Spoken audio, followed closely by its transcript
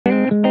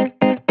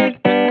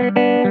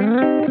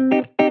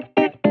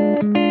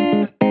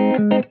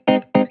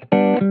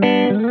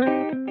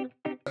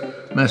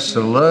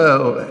Mr.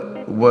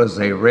 Lowe was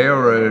a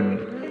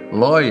railroad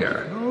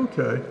lawyer.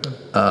 Okay.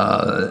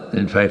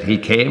 In fact, he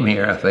came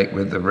here, I think,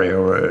 with the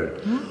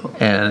railroad. Oh.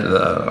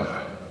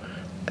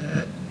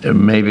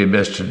 And maybe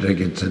Mr.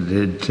 Dickinson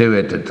did too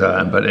at the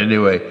time. But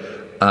anyway,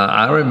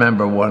 I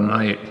remember one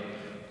night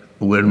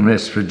when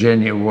Miss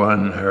Virginia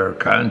won her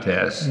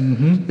contest.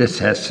 Mm-hmm. This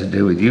has to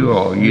do with you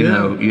all. You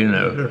know,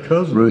 Their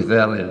cousin. Ruth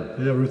Ellen.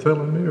 Yeah, Ruth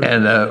Ellen Mears.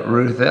 And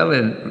Ruth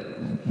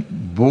Ellen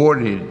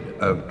boarded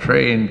a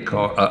train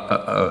car,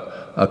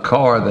 a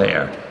car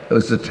there. It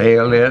was the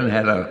tail end,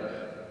 had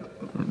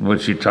what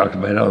she talked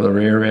about on the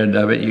rear end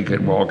of it. You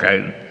could walk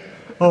out.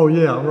 Oh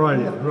yeah,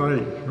 right.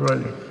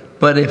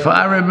 But if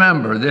I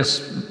remember I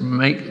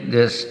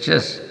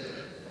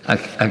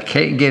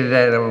can't get it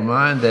out of my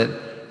mind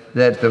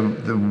that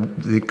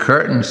the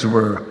curtains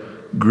were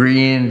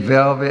green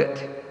velvet,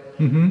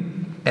 mm-hmm.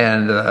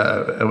 and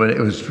it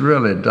was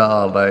really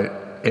dolled out.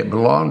 It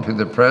belonged to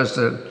the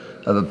president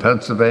of the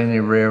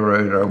Pennsylvania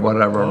Railroad or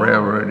whatever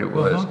railroad it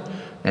was,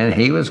 and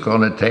he was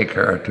going to take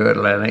her to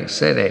Atlantic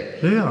City.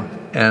 Yeah.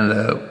 And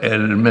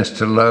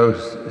Mr. Lowe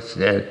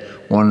said,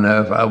 "Want to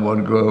know if I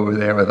want to go over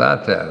there with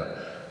Otto?"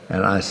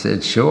 And I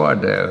said, "Sure I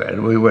do."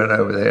 And we went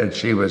over there, and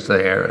she was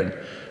there, and the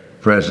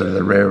president of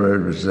the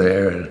railroad was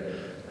there,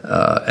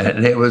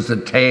 and it was the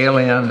tail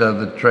end of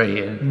the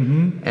train,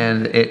 mm-hmm.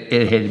 and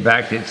it had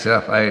backed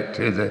itself out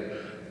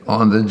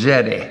on the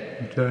jetty.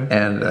 Okay.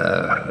 And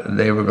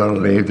they were going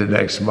to leave the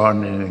next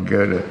morning and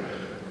go to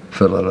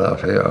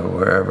Philadelphia or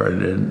wherever,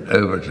 and then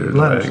over to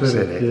Atlantic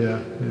City. Yeah.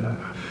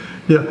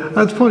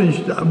 That's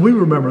funny. We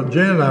remember,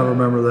 Jan and I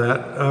remember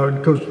that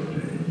because,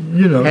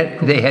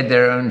 They had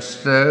their own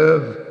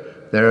stove,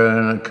 their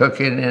own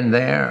cooking in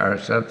there or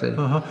something.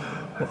 Well,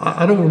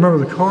 I don't remember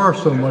the car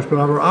so much, but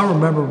I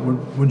remember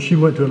when she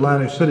went to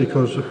Atlantic City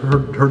because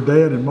her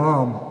dad and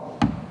mom,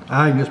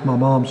 Agnes, my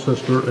mom's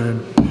sister,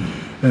 and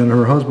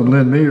her husband,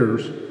 Lynn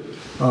Mears,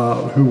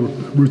 who were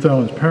Ruth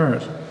Ellen's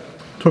parents,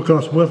 took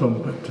us with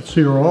them to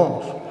see her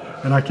off.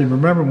 And I can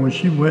remember when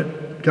she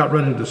got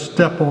ready to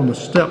step on the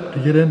step to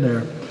get in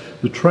there,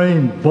 the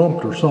train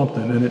bumped or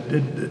something, and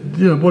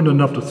it wasn't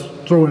enough to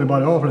throw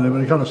anybody off or anything,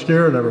 but it kind of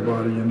scared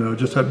everybody,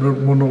 just that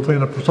one little thing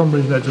that for some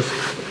reason that just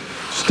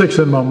sticks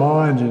in my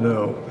mind,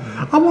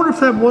 I wonder if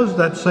that was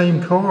that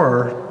same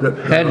car that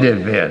had to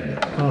have been.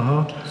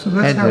 So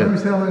that's how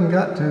Ruth Ellen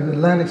got to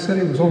Atlantic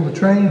City, was on the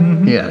train?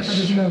 Mm-hmm. Yes. I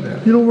didn't know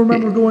that. You don't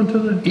remember going to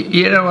the...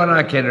 You know what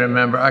I can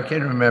remember? I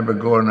can remember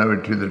going over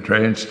to the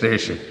train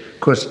station. Of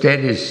course,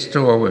 Daddy's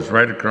store was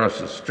right across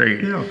the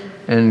street. Yeah.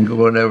 And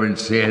going over and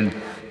seeing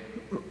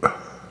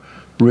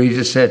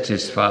Regis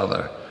Etch's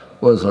father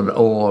was an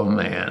oil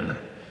man.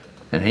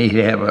 And he'd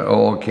have an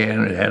oil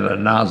can that had a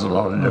nozzle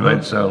on it that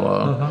went so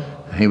long.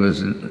 He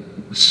was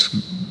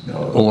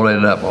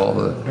oiling up all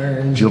the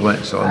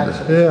joints on the...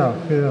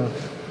 Yeah.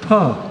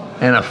 Huh.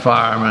 And a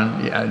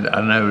fireman.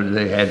 I know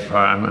they had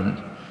firemen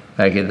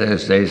back in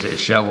those days that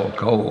shoveled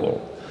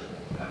coal.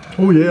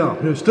 Oh yeah, I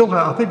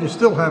think they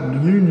still have the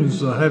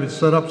unions have it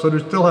set up so they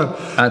still have.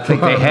 I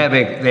think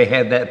they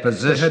had that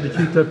position. They had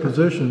to keep that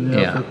position,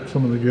 Yeah. for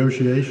some of the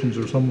negotiations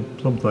or something.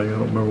 I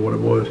don't remember what it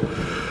was.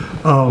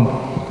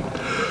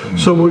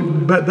 So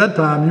at that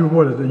time,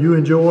 you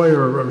enjoy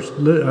or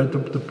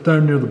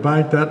down near the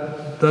bank?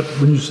 That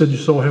when you said you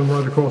saw him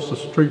right across the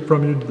street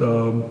from you,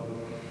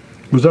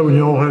 was that when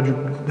you all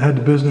had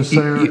the business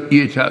there?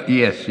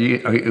 Yes.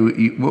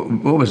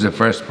 What was the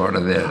first part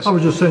of this? I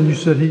was just saying. You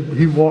said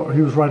he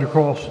was right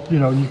across.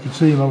 You could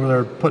see him over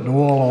there putting the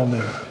oil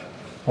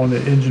on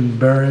the engine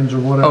bearings or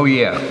whatever. Oh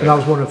yeah. And I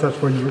was wondering if that's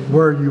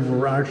where you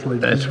were actually.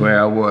 That's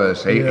where I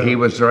was. He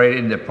was right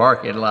in the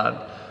parking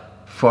lot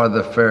for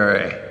the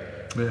ferry.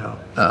 Yeah.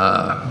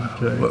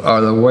 Okay.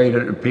 Or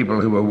the people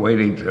who were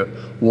waiting to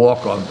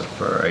walk on the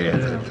ferry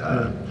at the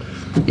time.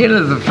 Yeah.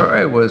 The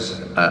ferry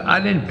was, I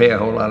didn't pay a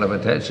whole lot of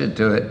attention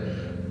to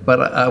it, but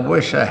I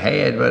wish I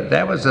had, but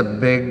that was a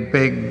big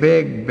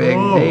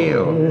deal.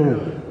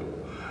 Oh.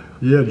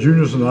 Yeah,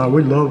 Juniors and I,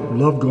 we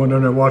love going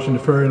down there watching the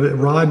ferry,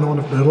 riding on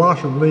the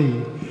Elisha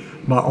Lee,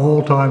 my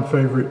all-time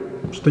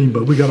favorite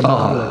steamboat. We got a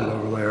model of it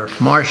over there.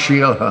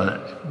 Marshield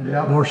Hunt.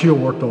 Yeah, Marshield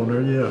worked on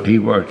there, yeah. He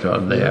worked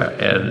on there,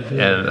 and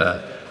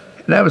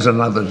that was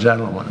another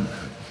gentleman.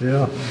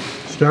 Yeah,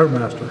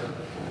 Scoutmaster.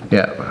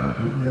 Yeah,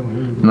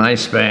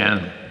 nice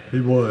man.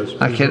 He was.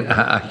 I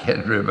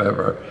can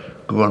remember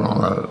going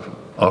on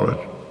an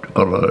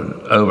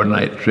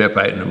overnight trip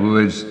out in the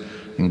woods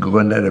and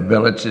going to the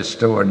village's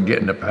store and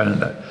getting a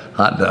pound of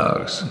hot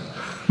dogs.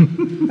 Could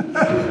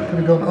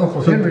have gone to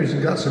Uncle Henry's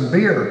and got some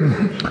beer.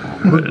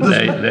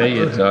 There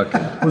you're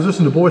talking. Was this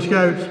in the Boy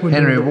Scouts?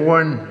 Henry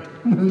Warren.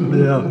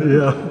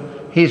 Yeah.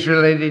 He's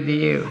related to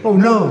you. Oh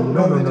no,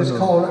 we just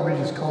called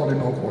him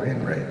Uncle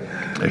Henry.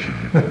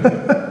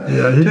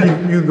 Yeah,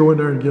 you could go in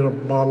there and get a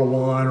bottle of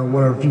wine or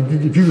whatever. If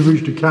you could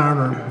reach the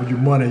counter with your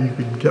money, you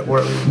could get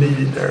whatever you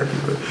needed there.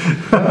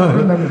 I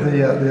remember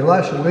the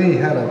Elisha Lee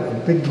had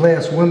a big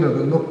glass window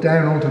that looked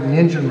down onto the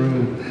engine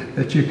room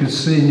that you could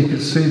see. You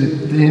could see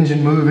the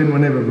engine moving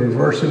when they were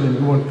reversing and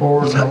going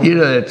forward. You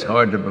know, it's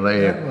hard to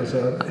believe. That was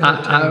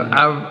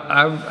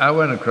I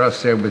went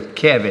across there with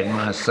Kevin,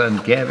 my son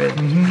Kevin,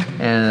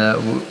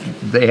 and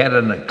they had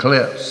an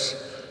eclipse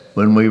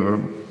when we were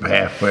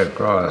halfway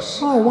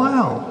across. Oh,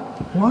 wow.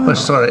 Wow. It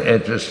was sort of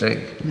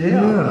interesting.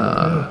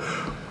 Yeah.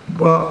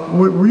 Well,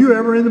 were you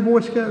ever in the Boy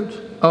Scouts?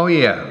 Oh,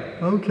 yeah.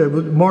 Okay,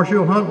 but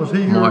Marshield Hunt, was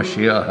he your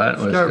Marshield Hunt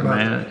was the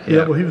man.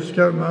 Yeah, well, he was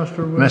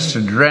Scoutmaster.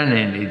 Mr.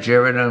 Drennan, did you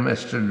ever know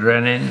Mr.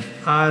 Drennan?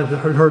 I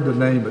heard the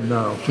name, but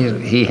no.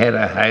 He had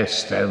a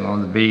house down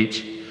on the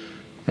beach,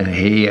 and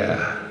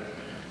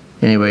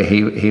anyway,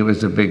 he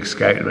was a big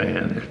scout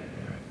man.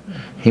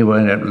 He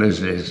wound up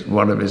losing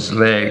one of his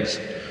legs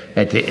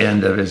at the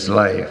end of his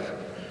life.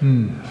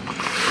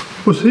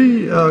 Was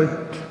he,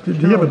 did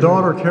he have a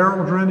daughter,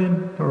 Carol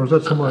Drennan, or was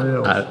that somebody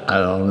else? I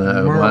don't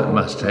know,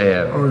 must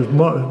have. Or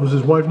was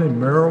his wife named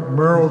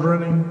Merrill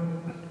Drennan?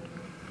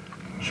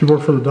 She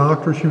worked for the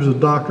doctor. She was a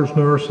doctor's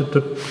nurse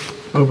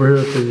over here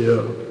at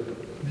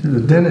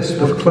the dentist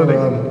worked for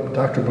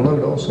Dr.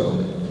 Bloat also.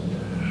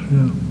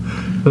 Yeah.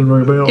 Doesn't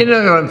ring a bell. You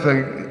know one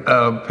thing,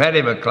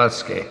 Patty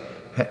McCluskey,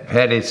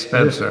 Patty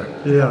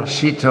Spencer,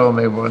 she told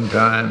me one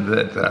time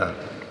that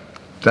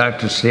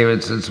Dr.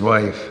 Stevenson's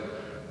wife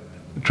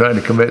tried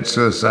to commit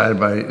suicide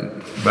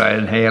by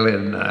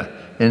inhaling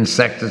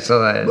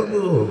insecticide.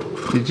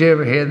 Did you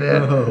ever hear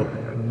that? No,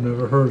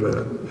 never heard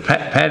that.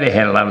 Patty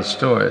had a lot of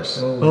stories.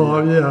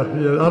 Oh yeah.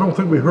 I don't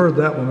think we heard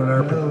that one in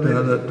our.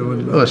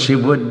 Well, she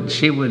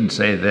wouldn't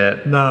say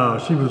that. No,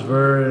 she was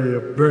very,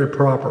 very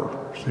proper.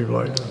 She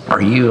like.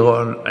 Are you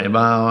on? Am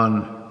I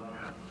on?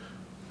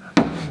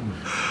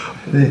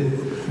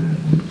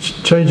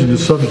 Changing the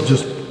subject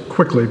just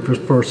quickly,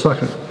 just for a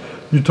second.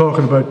 We were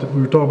talking about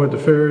the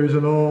ferries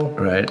and all.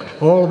 Right.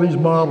 All of these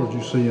models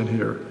you see in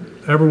here,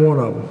 every one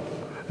of them,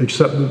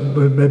 except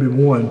maybe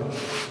one.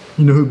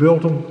 You know who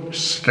built them?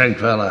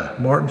 Stringfellow.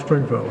 Martin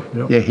Stringfellow.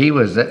 Yep. Yeah, he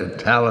was a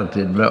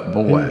talented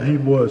boy. He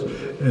was,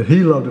 and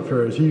he loved the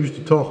ferries. He used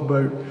to talk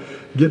about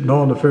getting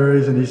on the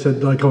ferries, and he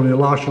said, like on the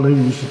Elisha Lee,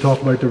 he used to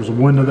talk about there was a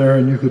window there,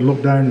 and you could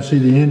look down and see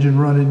the engine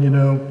running, you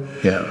know.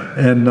 Yeah.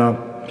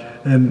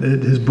 And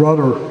his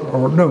brother,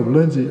 or no,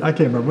 Lindsay, I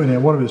can't remember,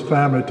 one of his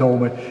family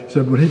told me,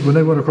 said when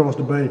they went across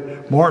the bay,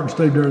 Martin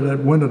stayed there at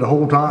that window the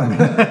whole time.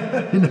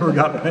 He never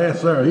got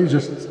past there. He was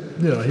just,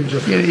 he was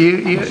just. Do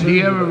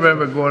you ever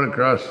remember going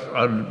across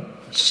on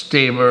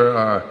steamer,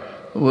 or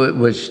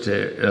which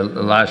to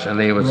Elisha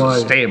Lee was a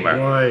steamer,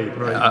 right,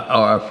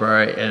 or a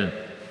ferry, and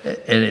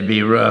it'd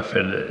be rough,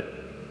 and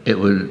it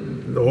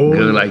would go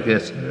like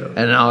this,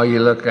 and all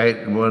you look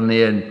at one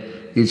end,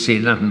 you'd see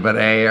nothing but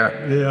air,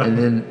 and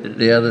then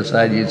the other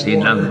side you'd see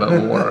nothing but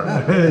water.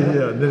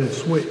 And then it'd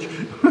switch.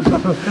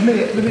 Let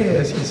me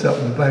ask you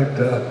something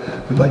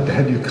about, we'd like to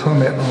have you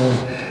comment on,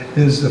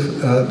 is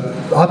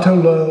Otto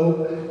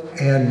Lowe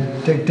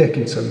and Dick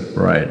Dickinson.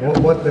 Right.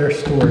 What their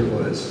story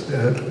was.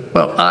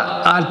 Well,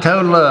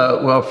 Otto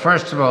Lowe, well,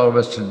 first of all,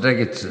 Mr.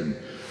 Dickinson,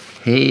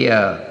 he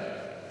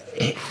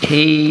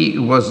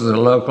was a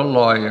local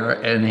lawyer,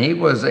 and he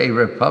was a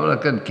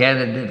Republican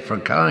candidate for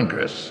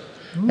Congress.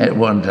 At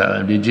one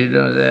time. Did you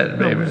know that?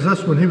 No, was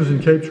this when he was in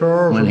Cape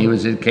Charles? When he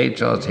was in Cape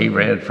Charles, he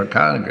ran for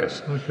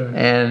Congress. Okay.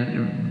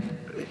 And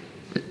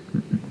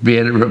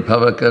being a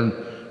Republican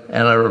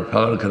and a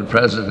Republican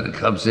president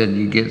comes in,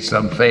 you get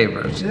some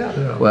favors.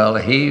 Yeah. Well,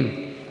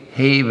 he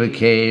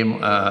became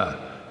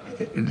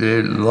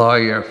the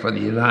lawyer for the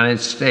United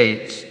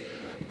States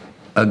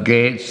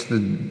against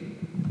the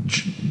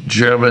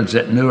Germans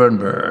at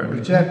Nuremberg.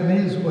 The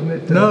Japanese, wasn't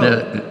it? No.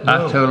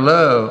 Otto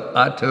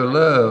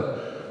Lowe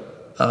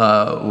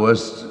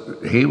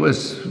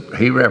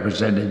he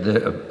represented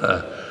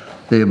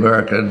the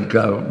American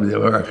government, the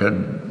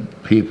American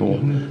people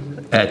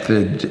at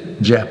the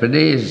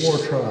Japanese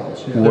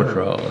war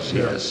trials.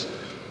 Yes.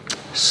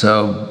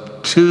 So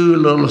two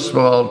little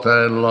small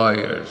town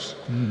lawyers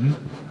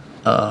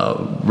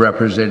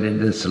represented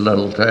this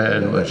little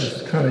town, which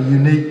is kind of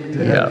unique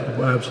to have.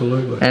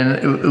 Absolutely.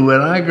 And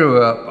when I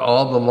grew up,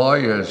 all the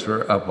lawyers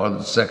were up on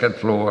the second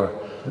floor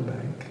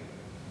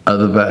of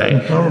the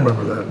bank. I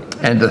remember that.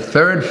 And the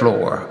third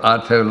floor,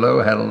 Otto Lowe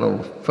had a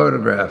little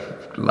photograph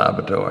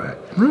laboratory.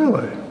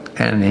 Really?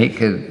 And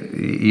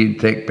you'd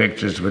take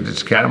pictures with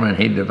his camera, and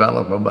he'd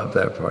develop them up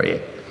there for you.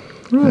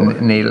 Really?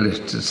 And needless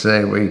to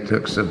say, we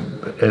took some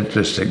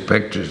interesting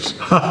pictures.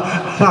 For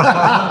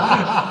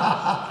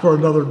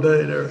another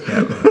day there.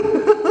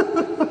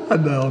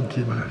 No, I'm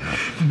kidding.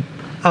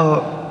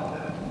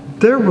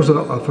 There was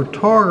a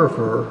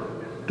photographer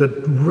that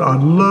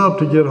I'd love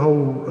to get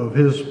hold of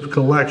his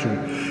collection.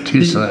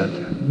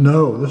 Toussaint.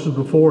 No, this is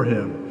before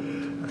him.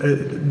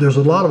 There's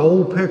a lot of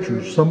old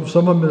pictures. Some of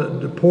them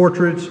the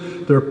portraits.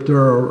 There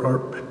are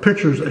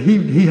pictures.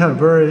 He had a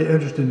very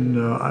interesting,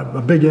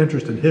 a big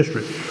interest in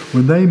history.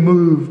 When they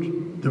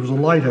moved there was a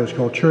lighthouse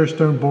called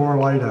Cherrystone Bar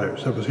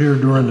Lighthouse that was here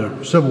during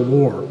the Civil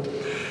War.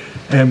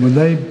 And when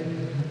they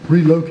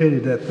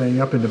relocated that thing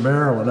up into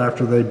Maryland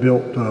after they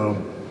built,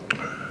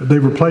 they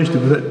replaced it,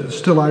 but it's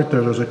still out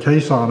there. There's a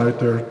caisson out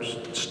there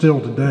still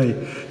today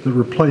that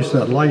replaced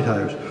that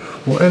lighthouse.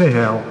 Well,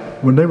 anyhow,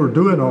 when they were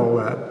doing all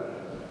that,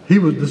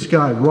 this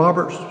guy,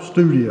 Robert's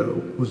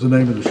Studio was the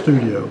name of the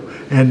studio,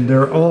 and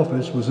their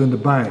office was in the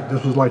bank.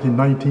 This was like in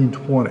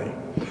 1920.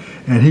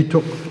 And he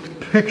took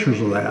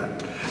pictures of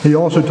that. He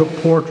also took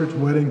portraits,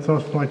 weddings,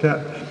 stuff like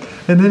that.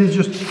 And then he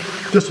just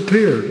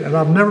disappeared. And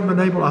I've never been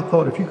able, I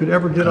thought if you could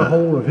ever get a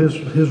hold of his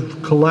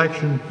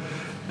collection,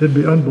 there'd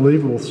be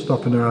unbelievable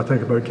stuff in there, I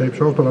think, about Cape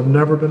Charles, but I've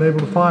never been able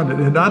to find it.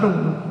 And I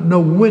don't know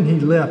when he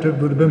left. It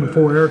would have been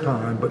before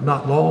airtime, but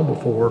not long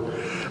before.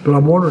 But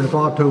I'm wondering if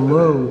Otto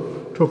Lowe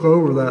took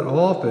over that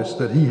office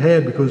that he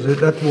had, because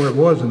that's where it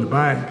was in the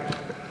bank.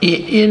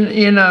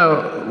 You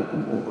know,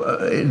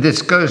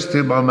 this goes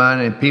through my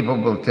mind, and people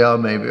will tell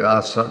me,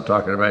 I'll start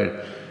talking about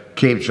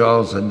Cape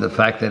Charles and the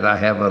fact that I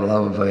have a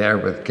love affair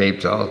with Cape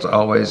Charles,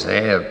 always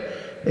have.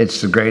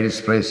 It's the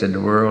greatest place in the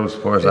world as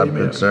far as I'm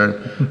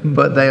concerned.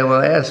 But they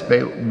will ask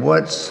me,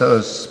 what's so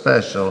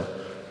special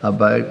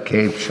about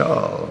Cape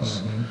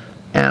Charles?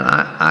 And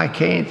I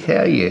can't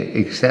tell you,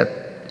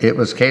 except it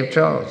was Cape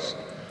Charles.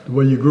 The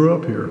way you grew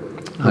up here.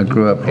 I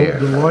grew up here.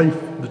 The life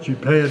that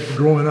you've had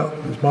growing up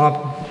is my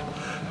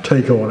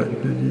take on it.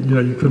 You know,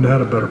 you couldn't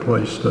have had a better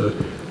place to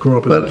grow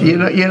up. But you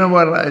know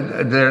what?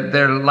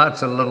 There are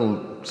lots of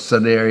little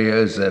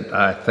scenarios that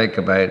I think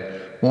about.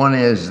 One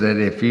is that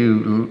if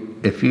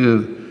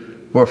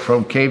you were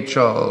from Cape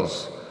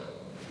Charles,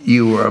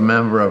 you were a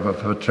member of a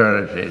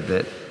fraternity.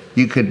 That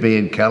you could be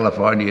in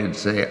California and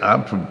say,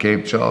 "I'm from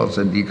Cape Charles,"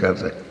 and you could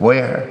say,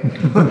 "Where?"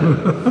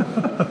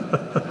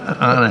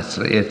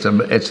 Honestly,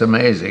 it's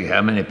amazing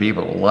how many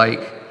people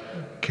like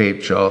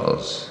Cape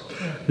Charles.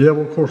 Yeah,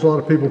 well, of course, a lot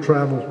of people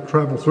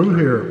travel through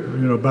here.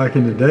 You know, back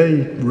in the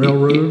day,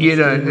 railroads. You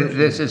know,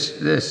 this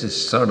is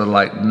sort of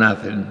like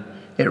nothing.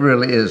 It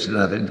really is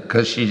nothing,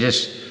 because she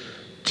just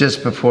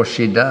before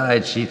she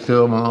died, she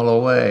threw them all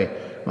away.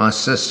 My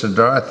sister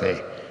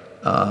Dorothy.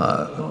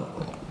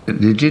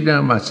 Did you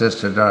know my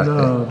sister Dorothy?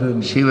 No, I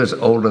didn't. She was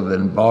older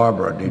than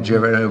Barber. Did you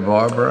ever know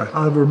Barbara?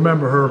 I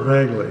remember her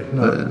vaguely.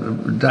 No.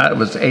 Dot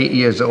was 8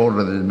 years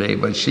older than me,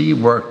 but she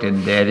worked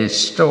in Daddy's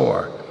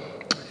store,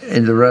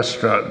 in the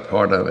restaurant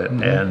part of it,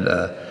 and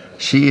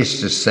she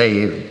used to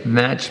save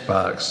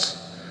matchboxes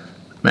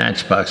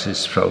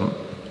from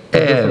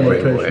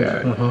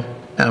everywhere.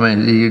 I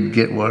mean, you'd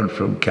get one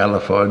from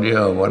California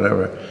or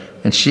whatever,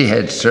 and she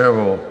had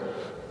several,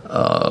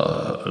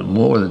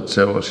 more than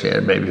several. She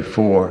had maybe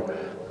 4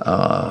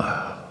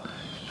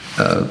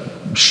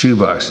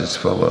 shoeboxes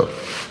full of.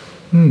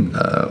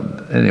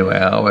 Anyway,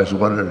 I always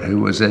wondered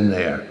who was in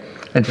there.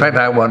 In fact,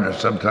 I wonder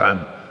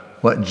sometimes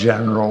what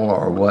general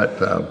or what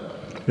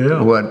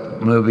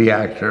movie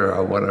actor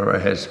or whatever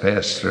has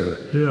passed through.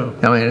 Yeah.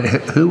 I mean,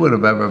 who would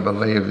have ever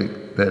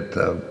believed that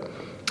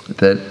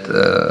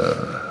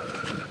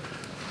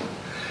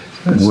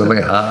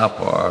Willie Hop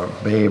or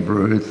Babe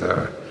Ruth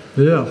or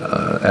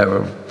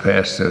ever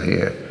passed through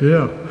here?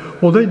 Yeah.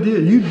 Well, they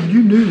did.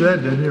 You knew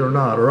that, didn't you, or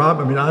not? Or I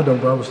mean, I don't.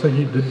 But I was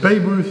thinking, did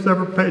Babe Ruth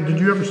ever pass? Did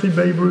you ever see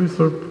Babe Ruth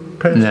or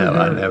pass through? No,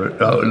 I never.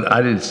 Oh,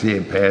 I didn't see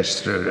him pass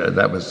through.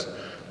 That was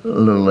a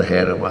little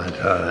ahead of my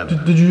time.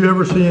 Did you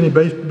ever see any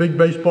big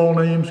baseball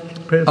names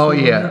pass through? Oh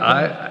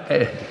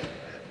yeah,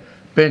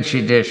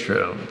 Benchy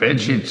Dishroom.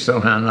 Benchy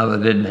somehow or another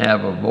didn't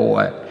have a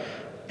boy,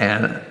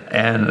 and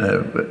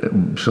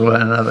somehow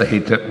or another he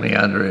took me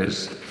under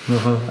his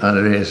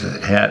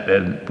hat,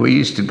 and we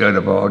used to go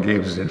to ball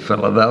games in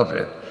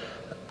Philadelphia.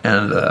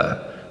 And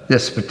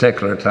this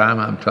particular time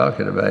I'm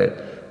talking about,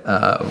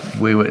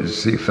 we went to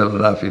see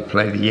Philadelphia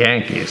play the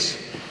Yankees.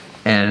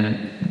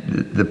 And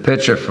the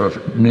pitcher for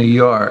New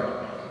York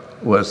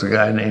was a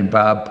guy named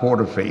Bob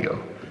Porterfield.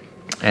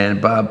 And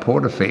Bob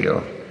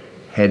Porterfield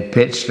had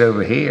pitched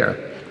over here.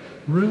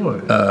 Really?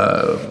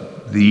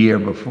 The year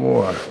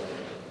before.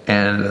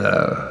 And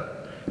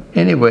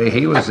anyway,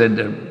 he was in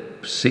the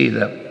seat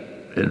up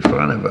in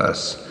front of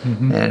us,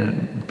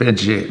 and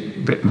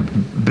Benchy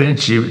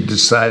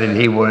decided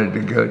he wanted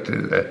to go to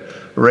the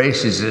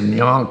races in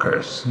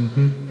Yonkers,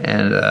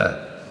 and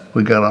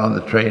we got on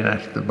the train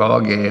after the ball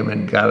game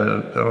and got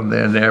on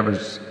there,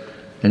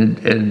 and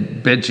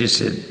and Benchy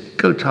said,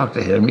 "Go talk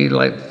to him. You'd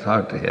like to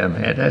talk to him."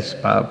 And that's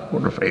Bob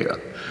Porterfield.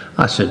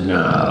 I said,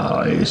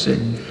 "No." He said,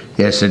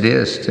 "Yes, it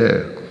is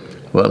too."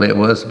 Well, it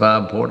was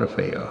Bob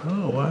Porterfield.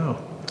 Oh wow.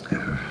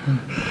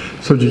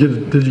 So did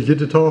you get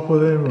to talk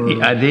with him?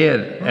 Or? I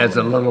did, as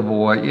a little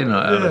boy, you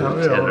know,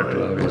 10 or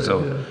 12 years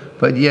old.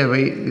 But yeah,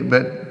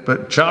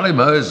 but Charlie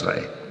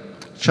Mosley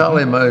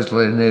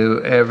knew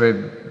every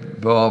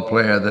ball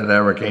player that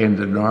ever came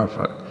to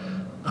Norfolk.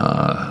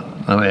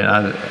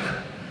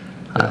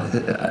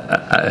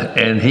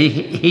 And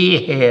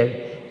he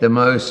had the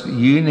most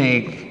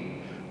unique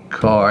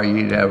car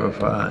you'd ever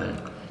find.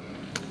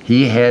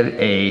 He had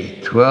a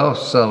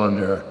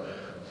 12-cylinder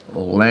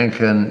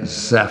Lincoln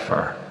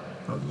Zephyr.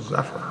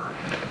 Zephyr.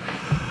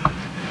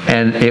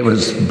 and it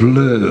was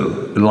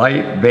blue,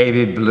 light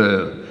baby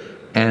blue.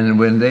 And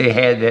when they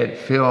had that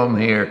film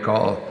here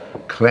called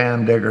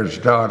Clam Digger's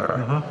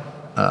Daughter,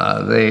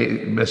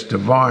 Mr.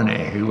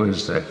 Varney, who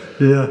was the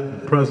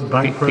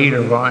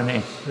Peter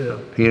Varney. Yeah.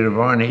 Peter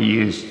Varney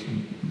used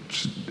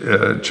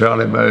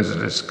Charlie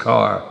Moses'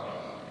 car.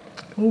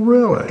 Oh,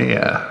 really?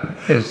 Yeah.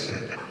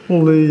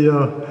 Well,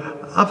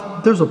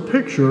 there's a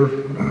picture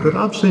that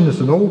I've seen.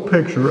 It's an old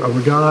picture of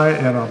a guy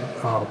and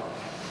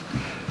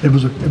it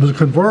was a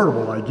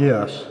convertible, I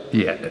guess.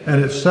 Yeah.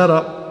 And it's set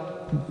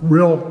up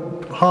real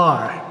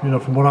high,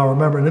 from what I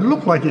remember, and it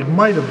looked like it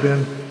might have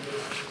been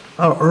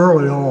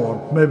early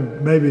on,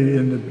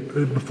 maybe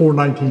before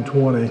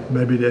 1920,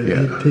 maybe the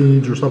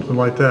 18s or something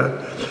like that.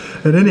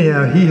 And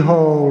anyhow, he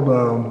hauled,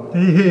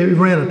 he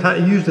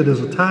used it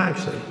as a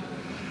taxi.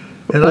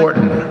 And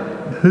Orton.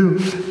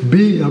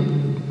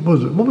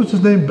 What was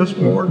his name?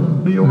 Mr.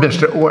 Orton?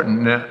 Mr.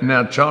 Orton.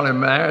 Now Charlie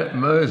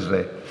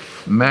Mosley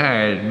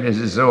married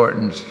Mrs.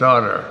 Orton's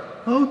daughter.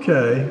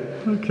 Okay.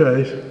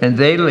 And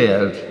they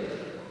lived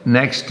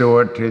next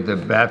door to the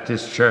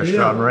Baptist church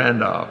on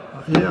Randolph.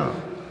 Yeah,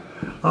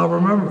 I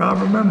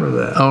remember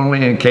that.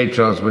 Only in Cape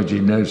Charles would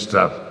you know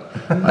stuff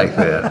like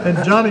that.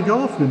 And Johnny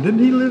Golfkin, didn't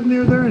he live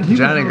near there?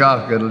 Johnny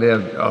Golfkin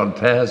lived on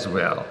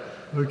Tazewell.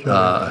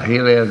 Okay. He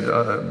lived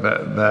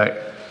back,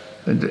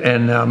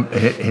 and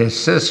his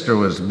sister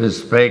was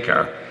Miss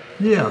Baker.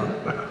 Yeah,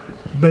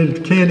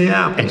 made candy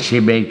apples. And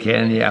she made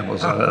candy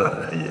apples.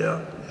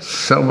 Yeah.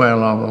 Somewhere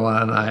along the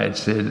line, I had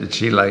said that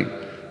she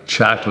liked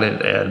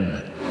chocolate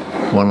and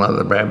one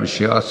other brand, but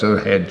she also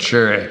had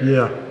cherry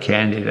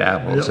candied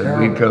apples, and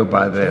we'd go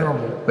by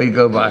we'd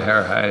go by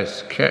her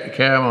house.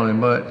 Caramel and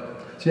what?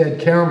 She had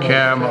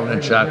caramel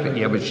and chocolate.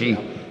 Yeah, but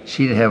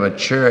she'd have a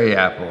cherry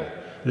apple,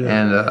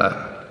 and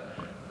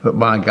but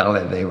my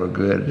golly, they were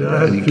good.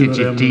 You get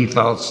your teeth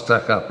all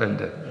stuck up in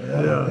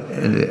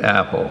the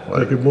apple.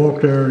 They could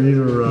walk there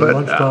either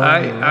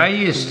lunchtime. I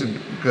used to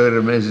go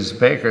to Mrs.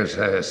 Baker's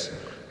house.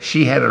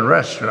 She had a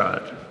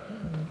restaurant.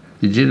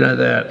 Did you know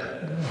that?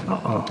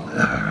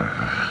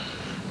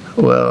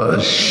 Well,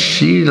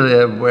 she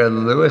lived where the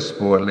Lewis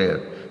boy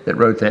lived, that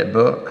wrote that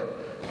book.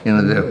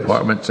 The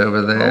apartments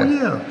over there. Oh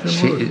yeah.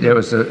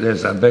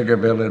 There's a bigger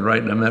building right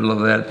in the middle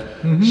of that.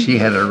 She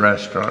had a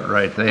restaurant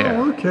right there.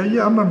 Oh, okay.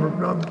 Yeah, I remember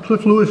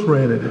Cliff Lewis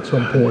ran it at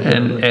some point.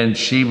 And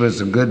she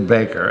was a good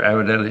baker.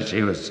 Evidently,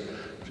 she was.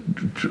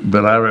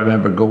 But I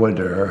remember going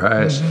to her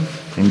house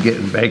and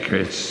getting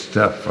bakery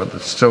stuff for the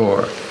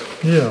store.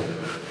 Yeah.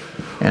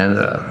 And.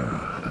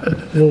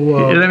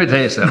 Let me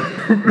tell you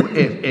something.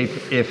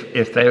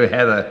 if they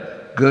had a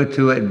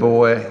go-to-it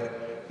boy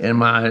in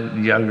my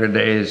younger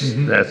days,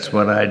 that's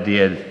what I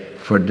did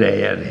for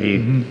Dad.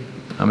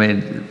 I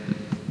mean,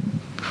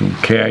 from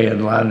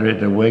carrying laundry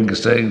to Wing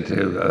Sing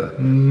to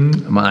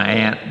my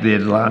aunt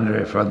did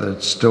laundry for the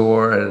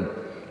store, and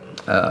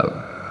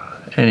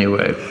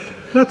anyway.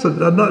 You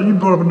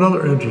brought up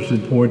another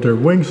interesting point there,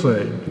 Wing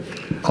Sing.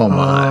 Oh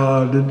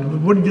my!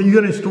 You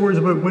got any stories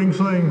about Wing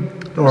Sing?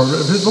 Or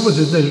what was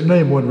his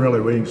name? Wasn't really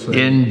Wing Sing.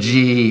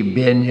 N.G.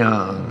 Ben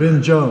Young.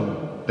 Ben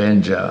Jung.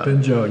 Ben Jung.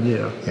 Ben Jung.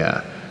 Yeah.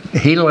 Yeah.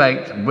 He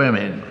liked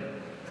women,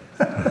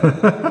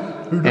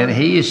 and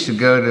he used to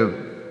go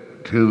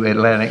to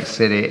Atlantic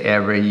City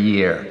every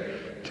year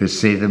to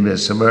see the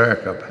Miss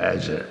America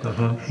pageant.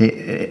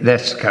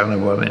 That's the kind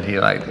of woman he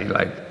liked. He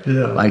liked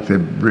the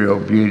real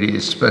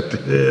beauties, but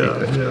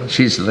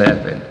she's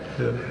laughing.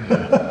 Yeah.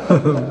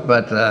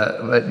 but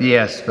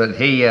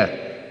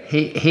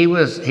he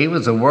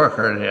was a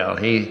worker now.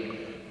 He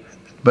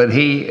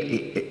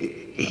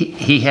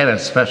had a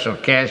special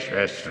cash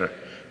register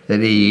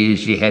that he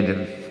used. You had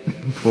to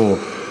pull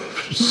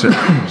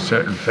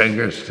certain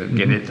fingers to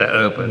get it to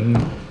open.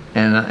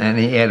 And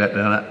he had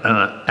an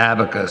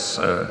abacus,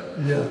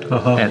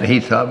 and he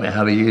taught me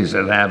how to use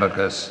an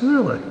abacus.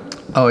 Really?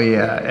 Oh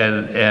yeah,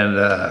 and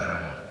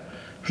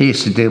he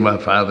used to do my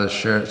father's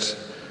shirts,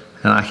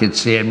 and I could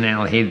see him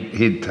now.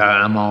 He'd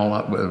tie them all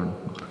up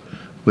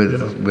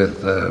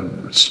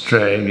with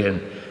string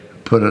and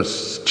put a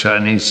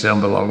Chinese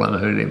symbol on them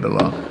who they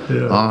belong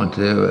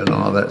onto and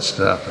all that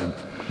stuff. And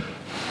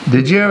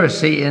did you ever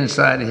see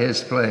inside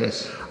his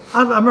place?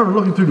 I remember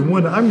looking through the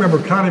window. I remember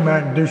Connie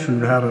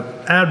McDishard had an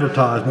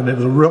advertisement. It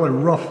was a really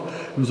rough,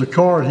 it was a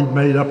card he'd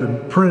made up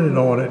and printed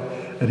on it.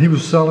 And he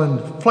was selling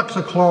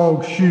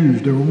Flexiclog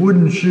shoes. They were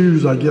wooden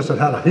shoes, I guess, that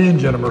had a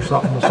hinge in them or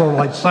something, sort of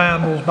like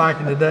sandals back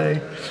in the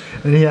day.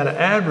 And he had an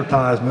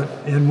advertisement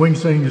in Wing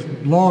Sing's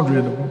laundry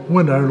in the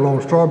window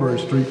along Strawberry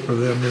Street for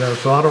them,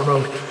 So I don't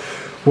know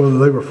whether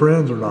they were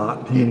friends or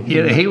not.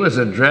 He was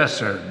a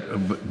dresser,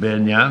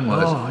 Ben Young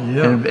was. Oh,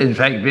 yeah. And in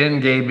fact, Ben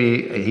gave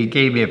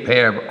me a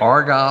pair of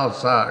Argyle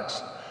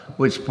socks,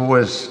 which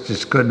boys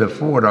just couldn't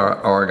afford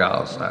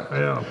Argyle socks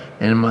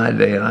in my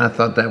day, and I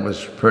thought that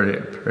was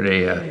pretty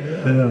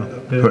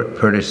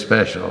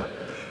special.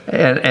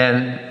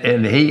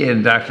 And he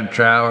and Dr.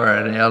 Trower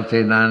and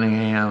L.T.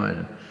 Nottingham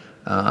and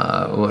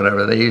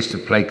whatever, they used to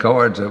play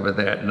cards over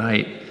there at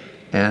night,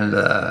 and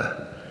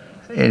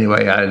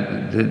anyway,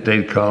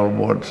 they'd call him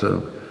once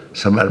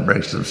somebody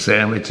bring some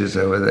sandwiches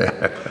over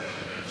there.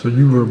 So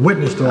you were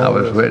witness to all I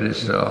was this.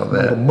 witness to all All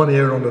the that. money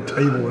out on the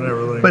table and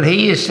everything. But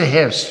he used to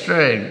have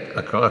string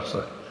across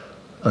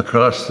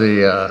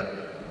the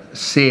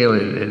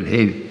ceiling, and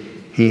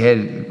he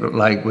had,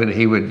 like when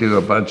he would do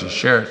a bunch of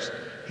shirts,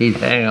 he'd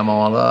hang them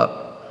all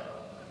up,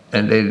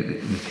 and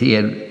he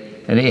had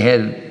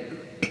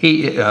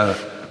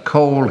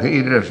coal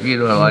heaters, you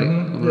know, like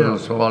little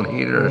small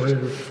heaters,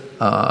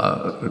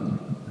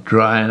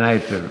 drying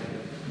out the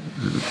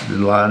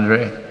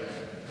laundry.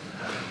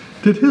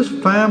 Did his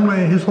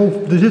family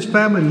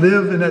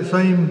live in that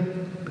same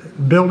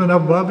building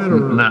up above it,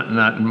 or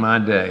Not in my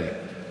day.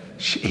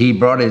 He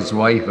brought his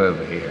wife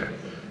over here.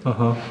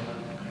 Do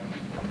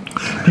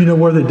you know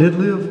where they did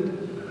live?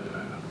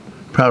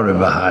 Probably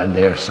behind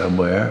there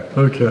somewhere.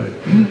 Okay.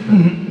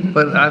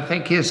 But I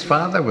think his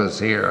father was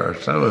here or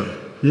so.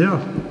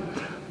 Yeah.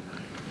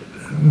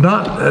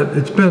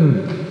 It's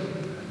been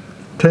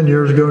 10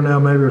 years ago now,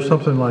 maybe, or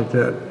something like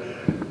that.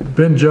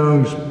 Ben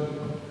Jones'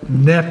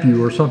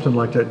 nephew or something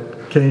like that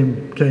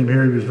came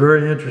here. He was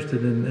very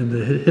interested in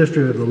the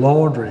history of the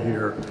laundry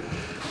here,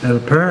 and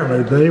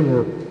apparently they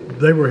were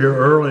here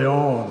early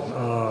on,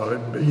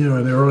 you know,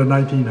 in the early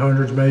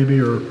 1900s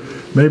maybe, or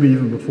maybe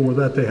even before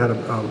that. They had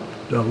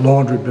a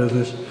laundry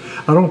business.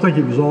 I don't think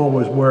it was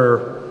always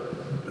where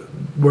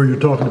you're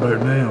talking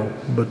about now,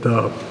 but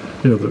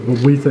you know,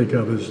 what we think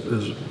of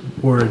is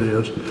where it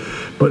is.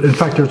 But in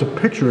fact, there's a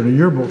picture in a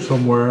yearbook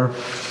somewhere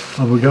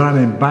of a guy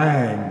named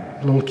Bang,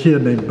 a little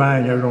kid named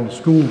Bang out on the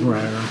school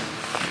ground,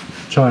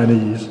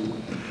 Chinese,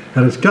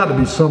 and it's got to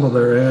be some of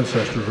their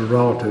ancestors or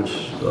relatives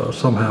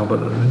somehow.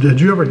 But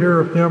did you ever hear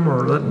of him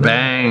or that?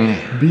 Bang.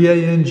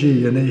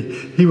 B-A-N-G, and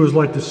he was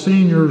like the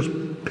senior's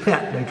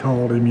pet, they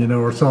called him, you know,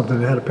 or something.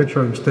 They had a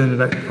picture of him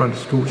standing out in front of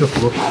school, just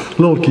a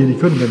little kid. He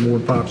couldn't have been more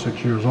than 5 or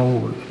 6 years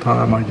old at the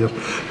time, I guess.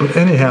 But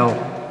anyhow,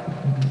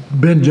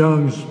 Ben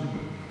Jones,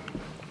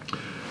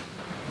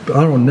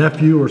 I don't know,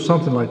 nephew or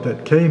something like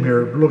that, came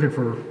here looking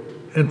for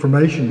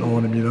information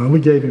on him, you know, and we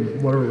gave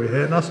him whatever we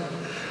had. And I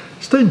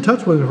stayed in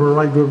touch with him for a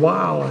right good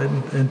while.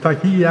 And in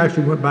fact, he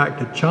actually went back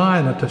to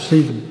China to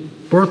see the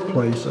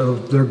birthplace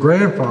of their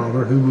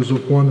grandfather, who was the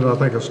one that I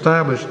think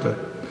established the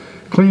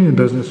cleaning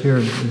business here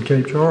in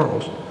Cape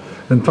Charles,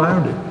 and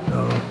found it.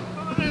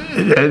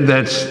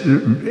 That's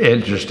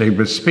interesting.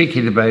 But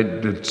speaking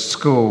about the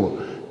school,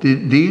 do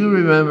you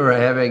remember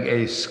having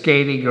a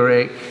skating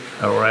rink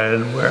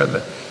around where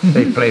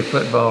they play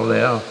football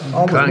now? I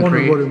almost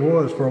wondered what it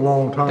was for a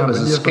long time. It was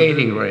a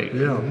skating rink.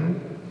 Yeah.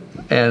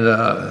 And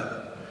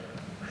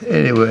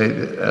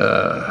anyway,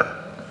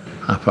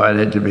 I find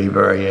it to be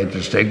very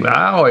interesting. But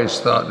I always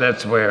thought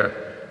that's where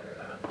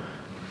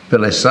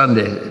Billy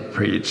Sunday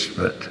preached,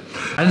 but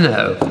I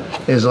know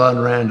is on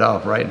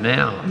Randolph right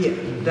now. Yeah,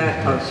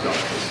 that post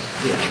office.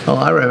 Yeah. Oh,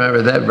 I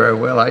remember that very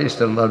well. I used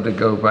to love to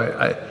go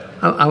by.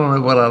 I don't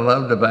know what I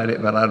loved about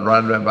it, but I'd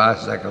ride my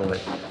bicycle and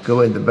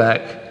go in the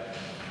back,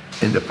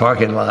 in the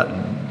parking lot,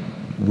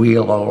 and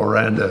wheel all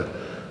around the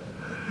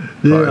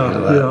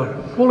parking lot. Yeah.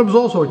 Well, it was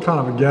also a kind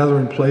of a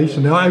gathering place,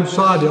 and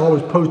outside they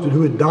always posted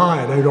who had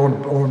died out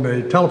on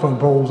the telephone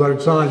poles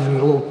outside. You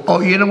know,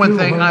 Oh, you know one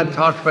thing, I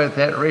talked about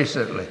that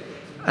recently,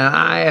 and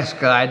I asked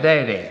Guy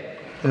Daddy,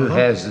 who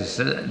has this,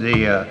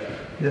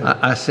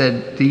 I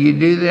said, do you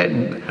do that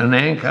in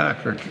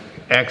Hancock or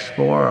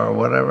Exmoor or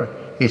whatever?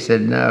 He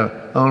said, no,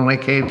 only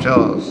Cape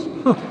Charles.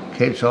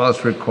 Cape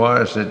Charles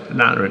requires it,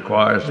 not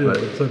requires, but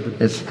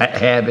it's a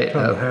habit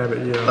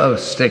of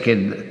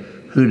sticking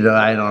who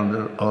died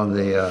on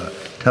the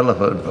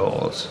telephone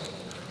poles.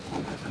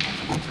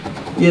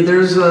 Yeah,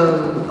 there's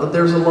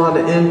a lot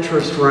of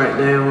interest right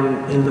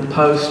now in the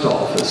post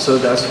office, so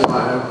that's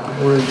why I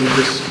wanted to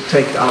just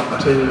take the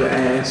opportunity to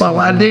ask. Well,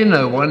 I do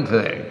know one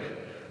thing.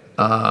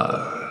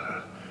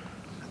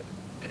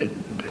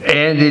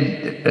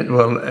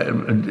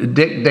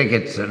 Dick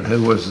Dickinson,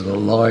 who was the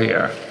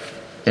lawyer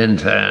in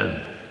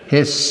town,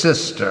 his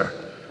sister,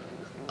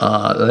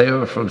 they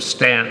were from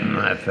Stanton,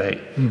 I think,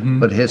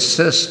 but his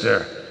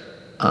sister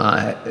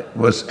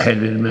had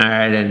been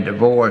married and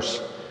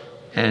divorced,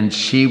 and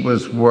she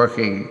was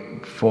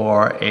working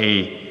for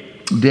a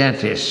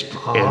dentist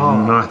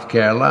in North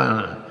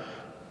Carolina,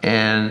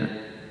 and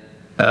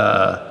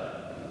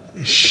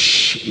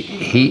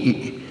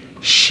she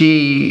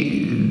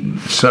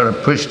sort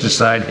of pushed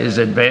aside his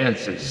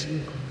advances.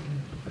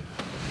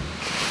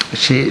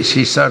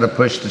 She sort of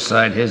pushed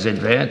aside his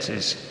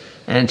advances,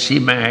 and she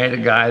married a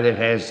guy that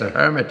has the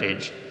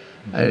Hermitage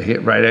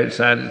right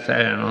outside of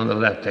town on the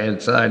left-hand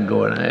side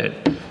going out.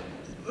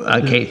 I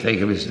can't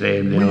think of his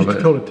name now. we used to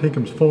call it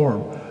Tinkham's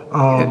Farm.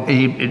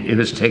 It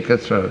was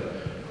Tickethrow.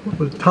 What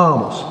was it?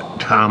 Thomas.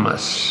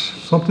 Thomas.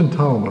 Something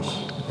Thomas.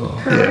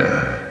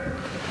 Yeah.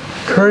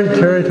 Curry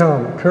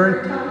Thomas.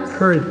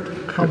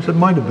 It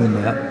might have been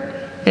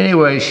that.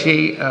 Anyway,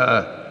 she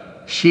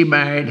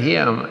married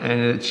him,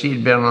 and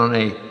she'd been on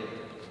a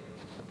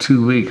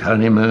 2-week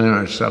honeymoon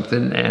or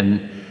something,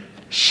 and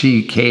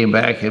she came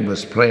back and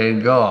was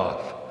playing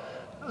golf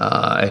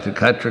at the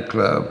country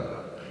club.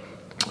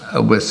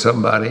 with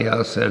somebody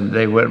else, and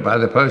they went by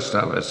the post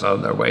office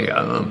on their way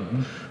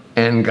home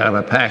and got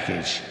a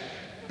package.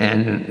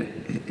 And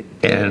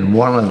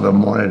one of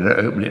them wanted to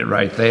open it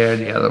right there,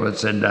 and the other one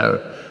said,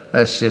 no,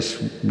 let's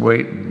just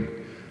wait and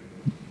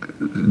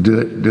do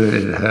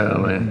it at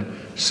home. And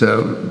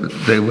so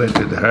they went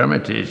to the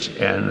Hermitage,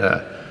 and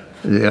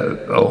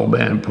the old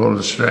man pulled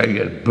the string,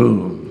 and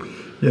boom.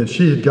 Yeah,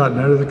 she had gotten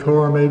out of the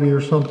car maybe or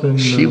something?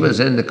 She was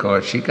in the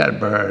car. She got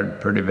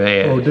burned pretty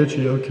bad. Oh, did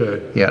she?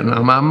 Okay. Yeah,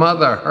 now my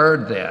mother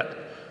heard that.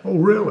 Oh,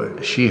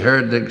 really? She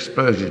heard the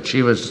explosion.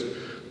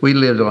 We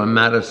lived on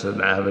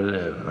Madison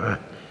Avenue,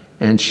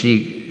 and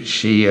she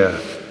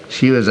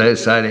was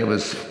outside. It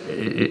was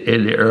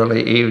in the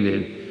early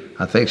evening.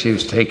 I think she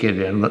was taking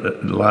the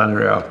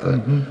laundry off the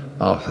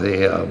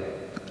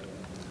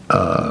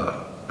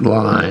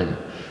line,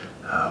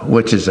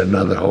 which is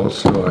another whole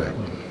story.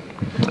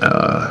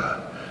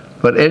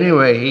 But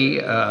anyway,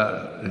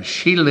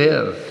 she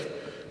lived,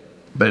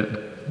 but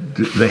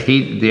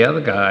the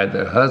other guy,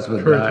 the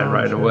husband, died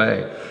right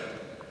away.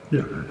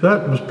 Yeah,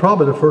 that was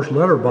probably the first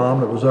letter bomb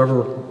that was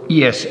ever.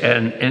 Yes,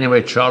 and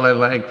anyway, Charlie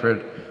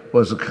Langford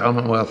was a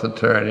Commonwealth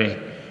attorney,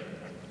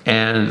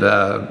 and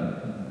I'm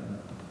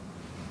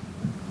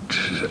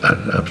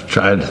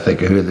trying to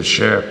think of who the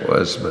sheriff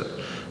was, but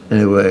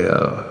anyway,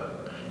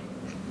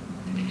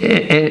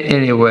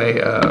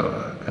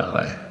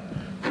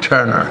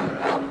 Turner,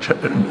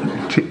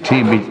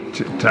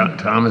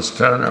 Thomas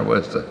Turner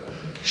was the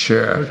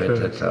sheriff at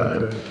the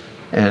time. Okay.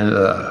 And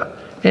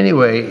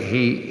anyway,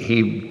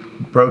 he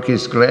broke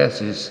his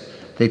glasses.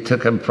 They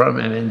took them from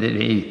him, and then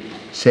he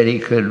said he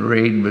couldn't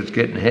read and was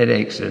getting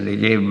headaches, and they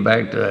gave them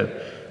back to him.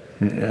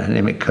 And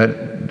he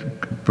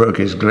broke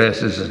his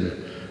glasses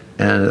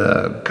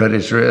and cut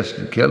his wrist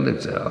and killed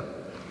himself.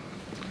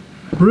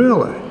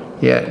 Really?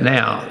 Yeah,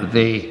 now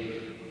the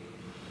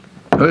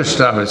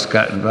post office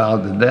got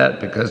involved in that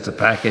because the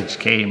package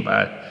came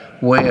by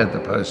way of the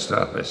post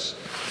office.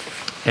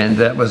 And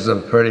that was a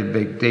pretty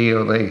big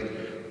deal.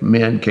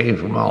 Men came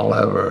from all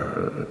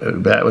over.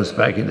 That was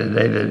back in the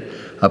day that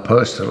a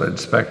postal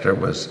inspector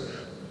was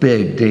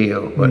big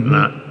deal, but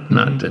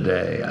not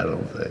today, I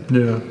don't think.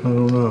 Yeah, I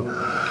don't know.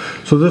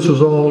 So this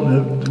was all,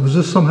 was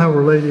this somehow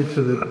related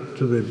to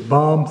the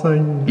bomb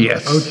thing?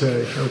 Yes.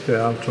 Okay,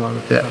 I'm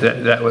trying to.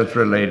 That was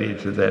related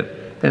to that.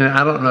 And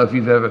I don't know if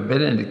you've ever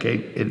been in the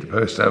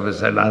post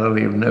office, and I don't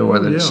even know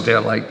whether it's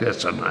still like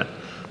this or not.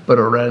 But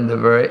around the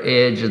very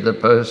edge of the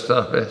post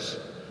office,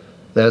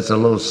 there's a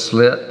little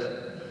slit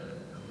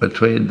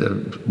between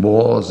the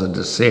walls and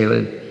the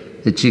ceiling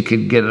that you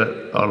could get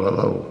on a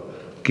little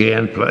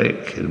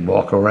gangplank and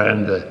walk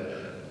around the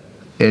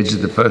edge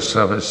of the post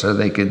office so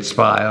they could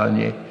spy on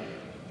you.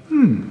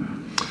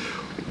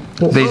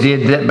 Well, they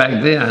did that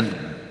back then.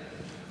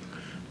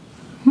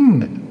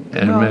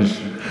 And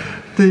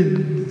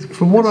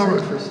from what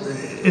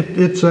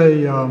it's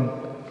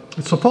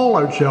a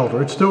fallout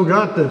shelter. It's still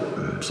got the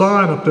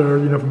sign up there,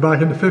 from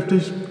back in the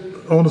 50s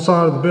on the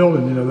side of the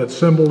building, that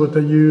symbol that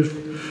they used.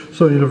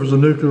 So, if there's a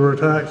nuclear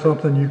attack,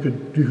 something, you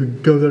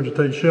could go there to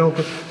take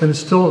shelter, and it's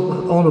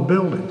still on a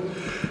building.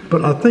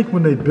 But I think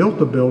when they built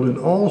the building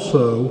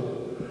also,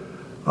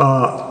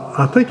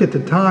 I think at the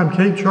time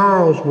Cape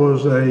Charles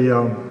was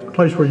a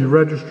place where you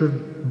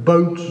registered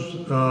boats,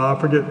 I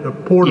forget, a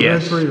port of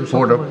entry or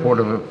something.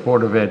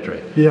 Port of entry.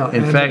 Yeah.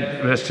 In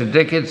fact, Mr.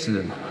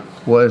 Dickinson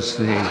was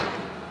the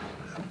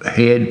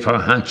head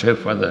honcho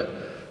for the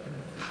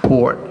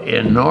port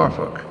in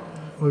Norfolk.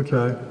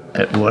 Okay.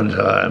 At one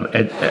time,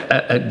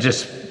 at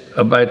just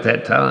about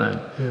that time.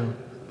 Yeah.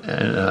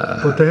 And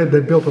but they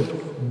built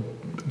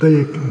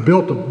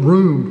a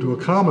room to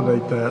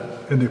accommodate that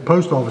in the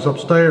post office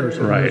upstairs.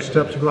 And right.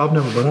 Steps. I've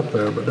never been up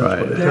there, but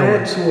that's what they tell me.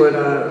 That's what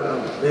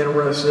I'm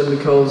interested in,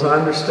 because I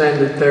understand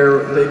that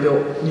they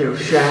built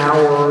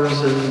showers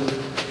and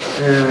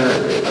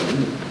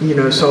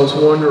so I was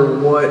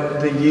wondering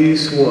what the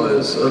use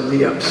was of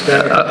the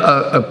upstairs.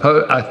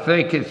 I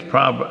think it's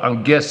probably,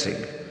 I'm guessing,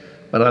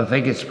 but I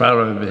think it's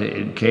probably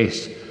in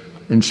case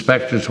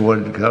inspectors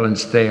wanted to come and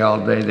stay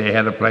all day. They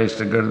had a place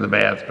to go to the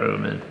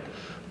bathroom and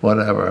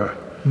whatever.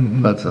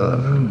 But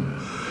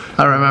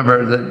I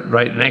remember that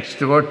right next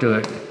door to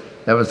it,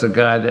 there was a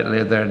guy that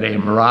lived there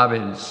named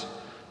Robbins.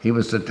 He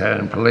was the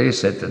town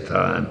police at the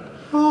time.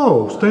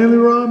 Oh, Stanley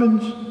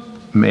Robbins?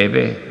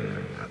 Maybe.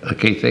 I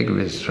can't think of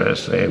his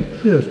first name.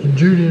 Yes,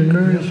 Judy and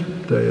Mary's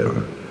dad.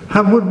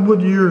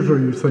 What years are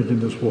you thinking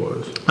this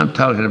was? I'm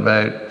talking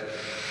about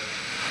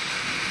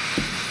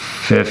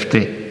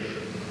 50.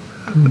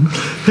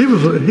 He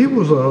was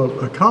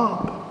a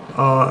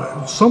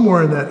cop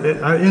somewhere in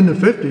the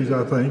 50s,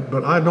 I think,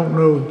 but I don't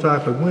know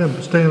exactly when.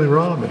 But Stanley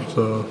Robbins,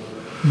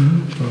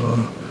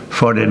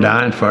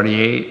 49,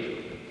 48,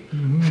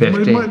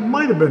 50. It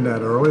might have been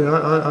that early.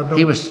 I don't.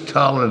 He was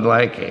tall and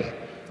lanky.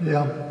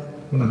 Yeah.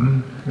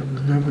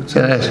 Yeah,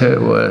 that's who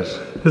it was.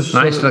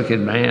 Nice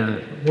looking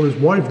man. Well, his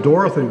wife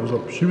Dorothy was a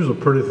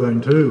pretty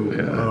thing too.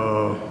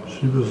 Yeah.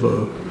 She was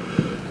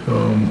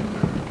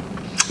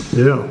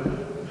yeah.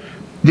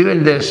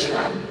 Doing this,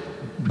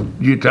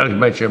 you talking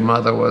about your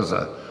mother was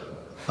a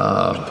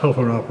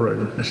Telephone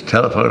operator. This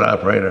telephone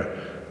operator.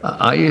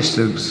 I used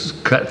to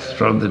cut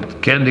from the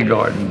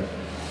kindergarten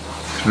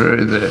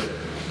through the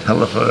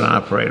telephone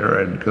operator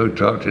and go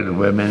talk to the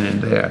women in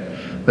there.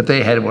 But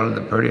they had one of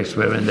the prettiest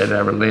women that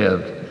ever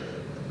lived.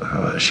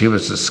 She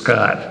was a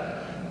Scot.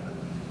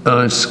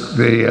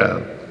 They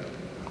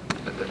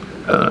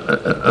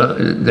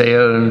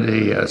owned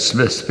the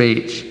Smith's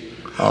Beach,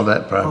 all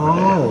that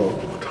property. Oh,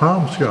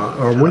 Tom Scott,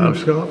 or William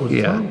Scott was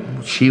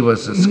Tom? She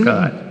was a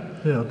Scot.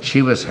 Yeah.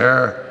 She was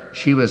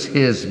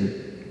his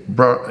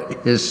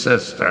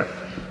sister.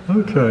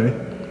 Okay.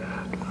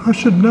 I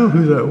should know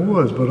who that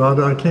was, but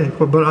I can't.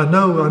 But I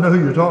know who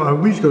you're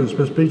talking. We used to go to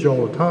Smith's Beach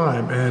all the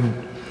time, and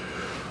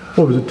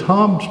what was it,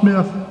 Tom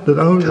Smith that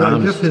owned? I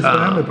guess his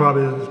family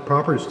probably his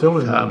property is still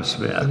in Tom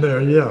Smith. in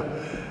there. Yeah,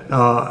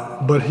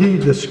 but he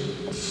just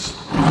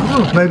I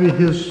don't know, maybe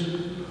his.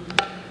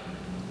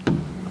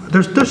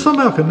 They're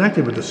somehow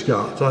connected with the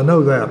Scots. I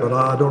know that, but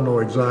I don't know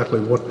exactly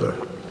what the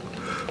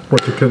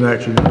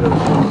connection is.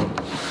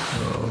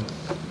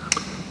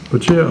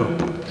 But yeah.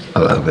 I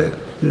love it.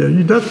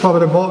 Yeah, that's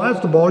probably the ball. That's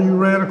the ball you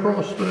ran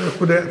across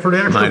for the extra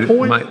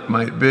point.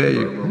 Might be.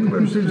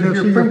 Your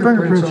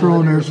fingerprints are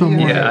on there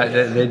somewhere.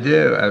 Yeah, they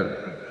do.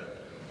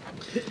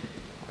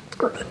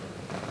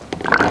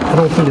 I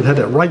don't think it had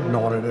that writing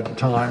on it at the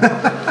time.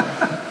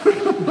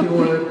 Do you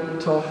want to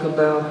talk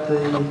about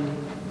the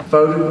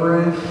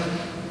photograph?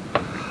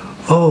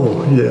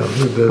 Oh yeah.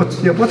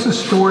 What's the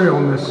story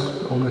on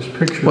this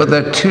picture? Well,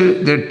 they're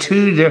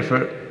two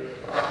different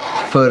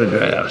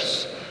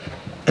photographs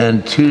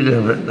and two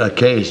different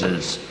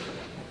occasions.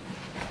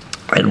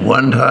 And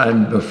one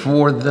time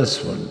before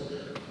this one,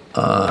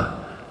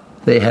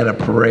 they had a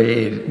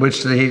parade,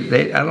 which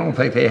I don't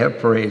think they have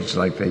parades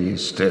like they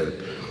used to.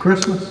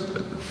 Christmas?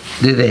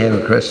 Did they have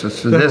a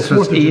Christmas? So this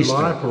was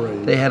Easter.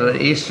 They had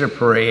an Easter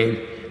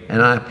parade,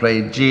 and I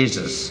played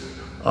Jesus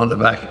on the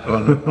back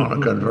on a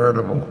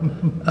convertible.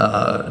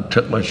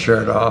 Took my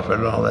shirt off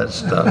and all that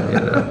stuff. You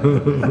know,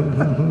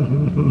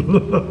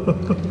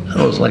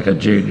 I was like a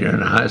junior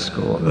in high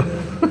school,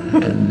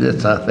 and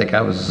this I think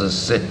I was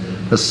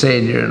a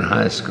senior in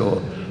high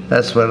school.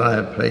 That's when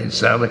I played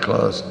Santa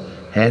Claus,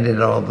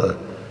 handed all the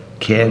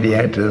candy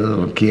out to the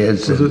little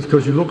kids. Is it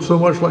because you look so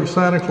much like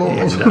Santa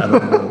Claus? Yeah, I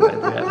don't know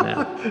about that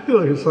now.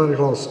 You're like a Santa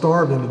Claus,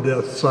 starving to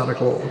death, Santa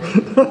Claus.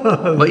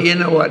 But you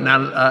know what?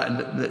 Now,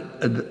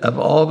 of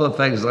all the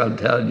things I'm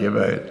telling you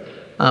about,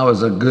 I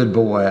was a good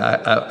boy.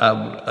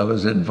 I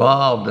was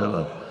involved in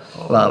a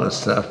lot of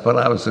stuff, but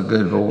I was a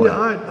good boy. Yeah,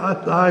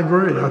 I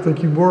agree. I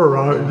think you were.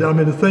 I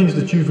mean, the things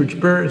that you've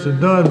experienced and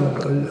done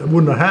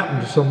wouldn't have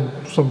happened to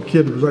some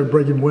kid that was like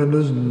breaking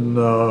windows and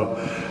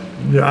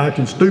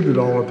acting stupid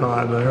all the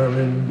time there. I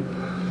mean,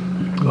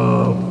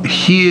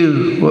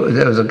 Hugh,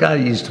 there was a guy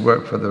who used to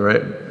work for the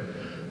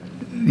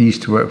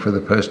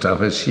post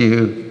office.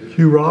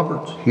 Hugh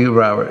Roberts. Hugh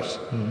Roberts.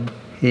 Mm-hmm.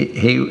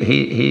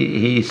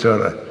 He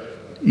sort of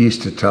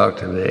used to talk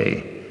to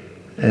me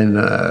and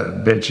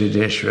bench a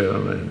dish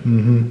room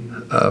and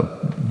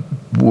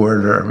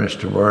Werner,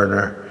 Mr.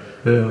 Werner.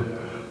 Yeah.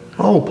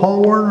 Oh,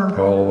 Paul Werner.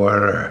 Paul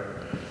Werner.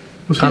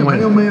 Was he a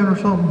mailman or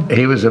something?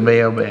 He was a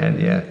mailman,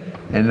 yeah.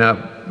 And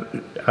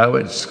I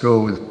went to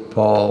school with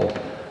Paul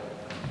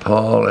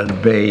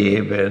and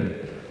Babe, and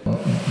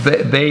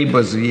Babe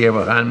was a year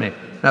behind me.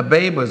 Now,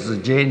 Babe was a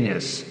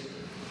genius.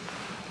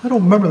 I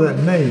don't remember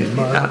that name.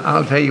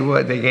 I'll tell you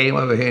what, they came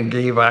over here and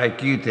gave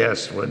IQ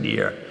tests one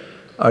year.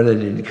 Or they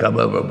didn't come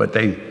over, but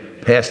they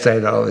passed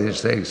out all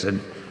these things, and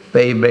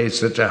Babe made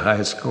such a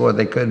high score,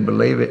 they couldn't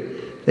believe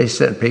it. They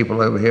sent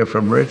people over here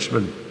from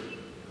Richmond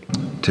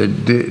to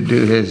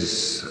do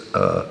his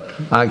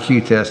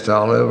IQ test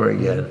all over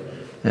again.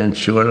 And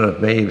sure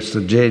enough, Babe's the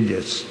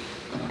genius.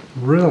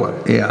 Really?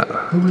 Yeah.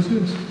 Who was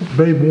this?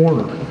 Babe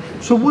Warner.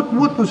 So what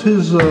was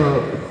his,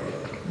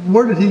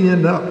 where did he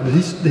end up?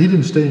 He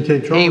didn't stay in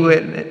Cape Charles? He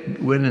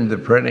went into the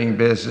printing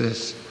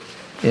business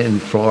in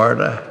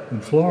Florida.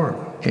 In Florida?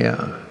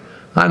 Yeah.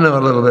 I know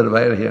a little bit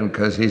about him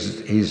because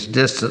he's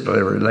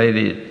distantly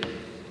related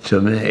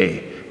to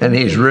me. And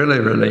he's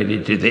really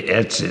related to the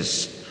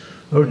Etzes.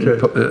 Okay.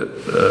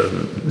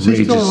 Is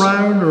he still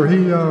around, or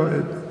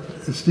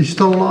is he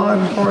still alive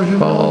as far as you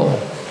know?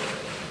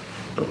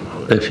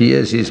 If he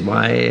is, he's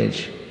my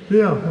age.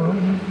 Yeah, well,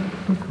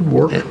 that could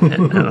work.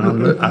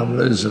 and I'm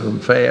losing him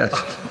fast.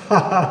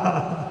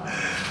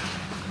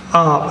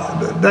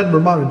 That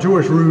reminded me,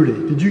 Joyce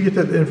Rudy. Did you get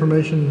that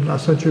information I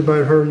sent you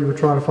about her? You were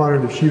trying to find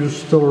out if she was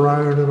still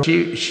around? And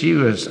She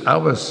was. I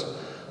was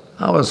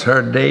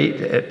her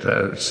date at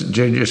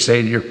junior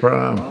senior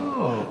prom,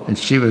 and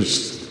she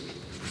was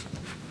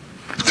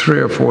 3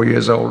 or 4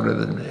 years older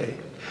than me.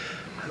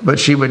 But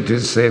she went to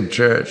the same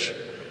church.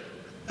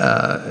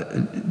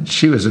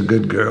 She was a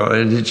good girl,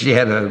 and she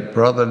had a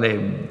brother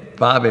named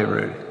Bobby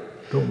Rudy.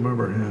 Don't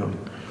remember him.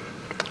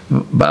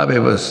 Bobby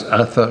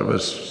I thought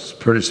was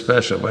pretty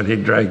special, but he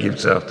drank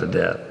himself to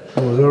death.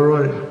 Oh, is that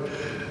right?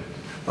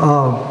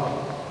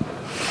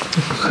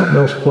 Something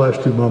else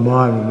flashed through my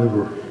mind when we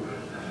were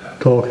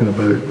talking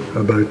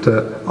about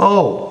that.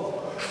 Oh,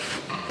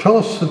 Tell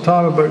us the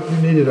time about you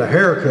needed a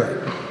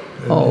haircut.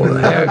 Oh,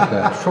 the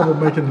haircut. Trouble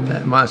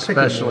making My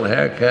special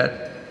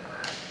haircut.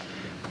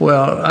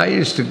 Well, I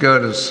used to go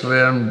to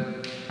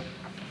Slim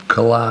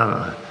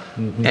Kalana,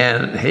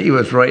 and he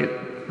was right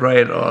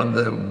on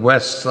the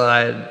west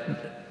side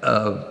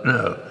of,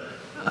 no,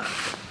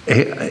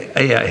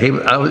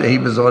 he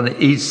was on the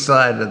east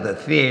side of the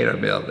theater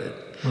building,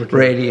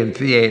 Radiant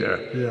Theater.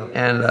 Yeah.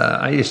 And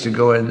I used to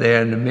go in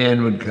there, and the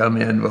men would come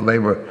in. Well, they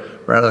were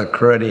rather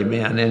cruddy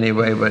men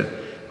anyway,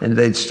 and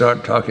they'd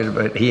start talking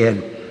about, he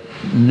had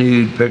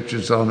nude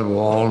pictures on the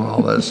wall and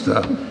all that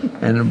stuff.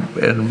 And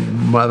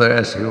Mother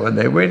asked me one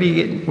day, where are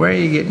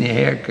you getting your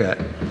hair cut?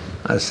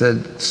 I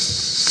said,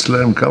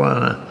 Slim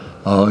Kalana.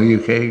 Oh, you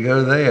can't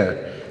go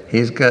there.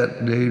 He's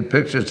got nude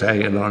pictures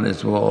hanging on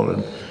his wall,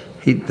 and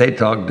they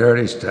talk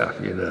dirty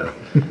stuff, you know.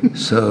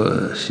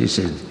 So she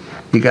said,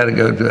 you got to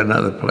go to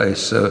another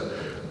place. So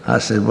I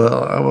said,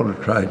 well, I want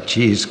to try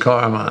Cheese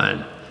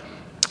Carmine.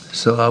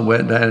 So I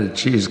went down to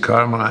Cheese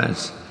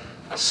Carmine's,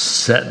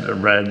 sat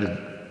around.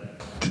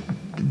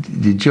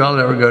 Did y'all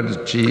ever go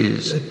to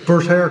Cheese?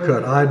 First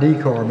haircut,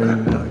 ID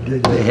Carmine.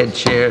 They had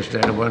chairs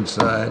down one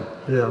side.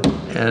 Yeah.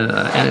 And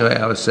anyway,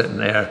 I was sitting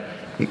there.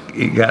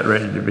 It got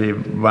ready to be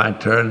my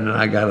turn, and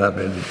I got up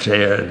in the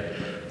chair. And,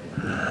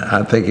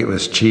 I think it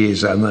was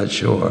Cheese, I'm not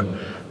sure.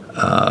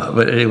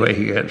 But anyway,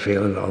 he got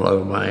feeling all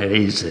over my head.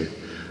 He said,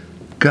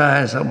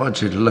 guys, I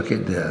want you to look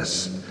at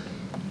this.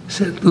 I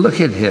said,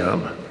 look at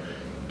him.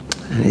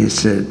 And he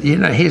said, you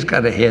know, he's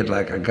got a head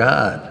like a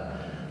god.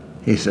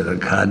 He said, a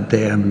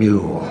goddamn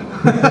mule.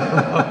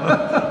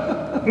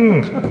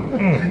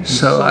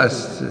 So I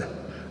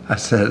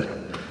said,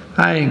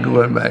 I ain't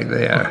going back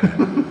there.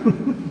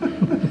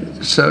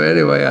 So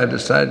anyway, I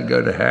decided to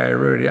go to Harry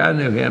Rudy. I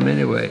knew him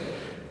anyway,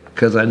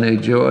 because I knew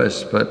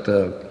Joyce. But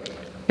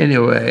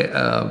anyway,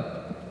 I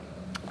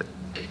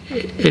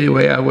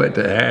went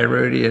to Harry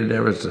Rudy, and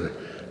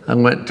I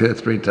went 2 or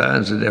 3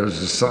 times, and there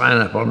was a sign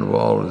up on the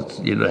wall,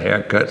 you know,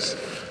 haircuts,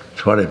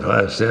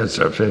 25 cents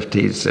or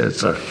 15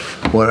 cents or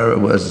whatever it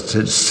was.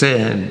 It said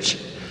singe,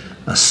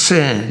 a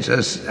singe.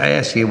 I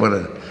asked him what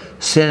a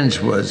singe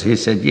was. He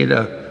said, you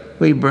know,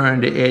 we burn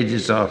the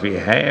edges off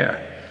your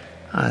hair.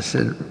 I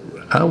said,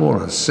 I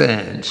want a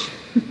singe.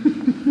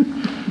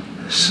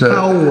 So,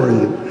 how old were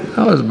you?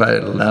 I was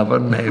about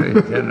 11,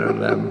 maybe 10 or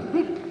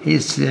 11. He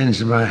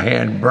singed my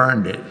hair and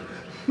burned it,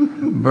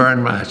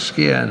 burned my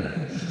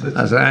skin.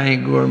 I said, I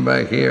ain't going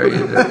back here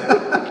either.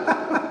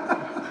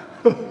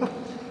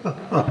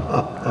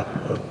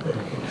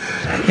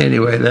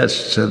 Anyway,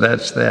 that's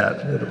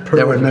that.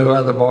 There were no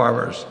other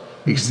barbers,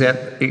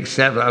 except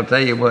I'll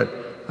tell you what,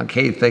 I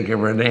can't think of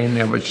her name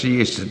now, but she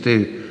used to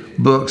do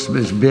books,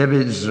 Miss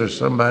Bibbins or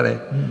somebody.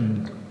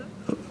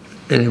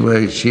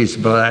 Anyway, she's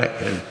black,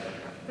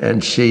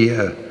 and she,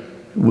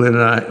 when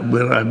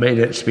I made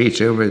that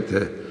speech over at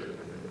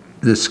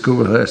the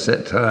schoolhouse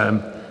that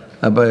time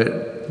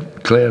about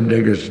Clem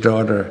Digger's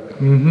daughter,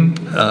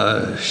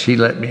 she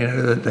let me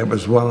know that there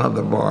was one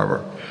other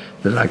barber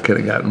that I could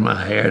have gotten my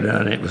hair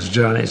done. It was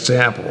Johnny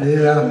Sample.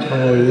 Yeah.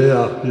 Oh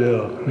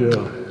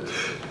yeah.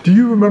 Do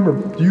you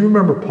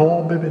remember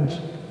Paul Bibbins?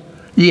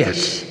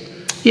 Yes.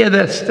 Yeah,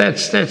 that's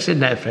in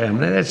that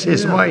family. That's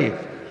his wife.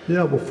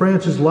 Yeah, well,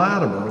 Frances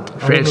Latimer.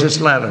 Frances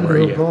Latimer,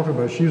 yeah. Talking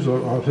about, she's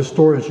a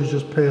historian. She's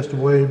just passed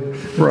away. In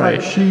right.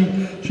 fact,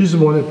 she's the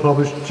one that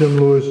published Jim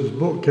Lewis's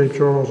book, Cape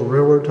Charles, A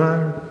Railroad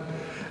Time.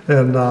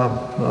 And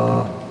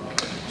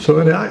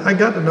so I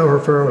got to know her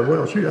fairly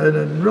well. I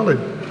really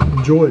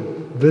enjoyed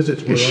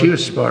visits with her. She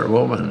was a smart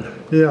woman.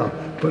 Yeah,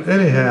 but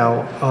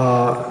anyhow,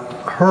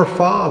 her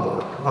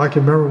father, I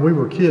can remember when we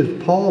were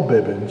kids, Paul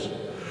Bibbins,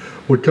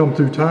 would come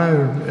through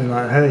town,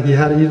 and he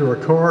had either a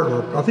cart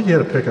or I think he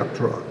had a pickup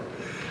truck.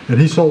 And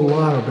he sold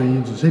lima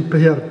beans. He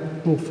had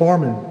a little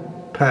farming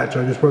patch,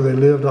 I guess, where they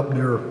lived up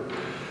near,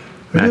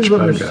 I think it was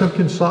up near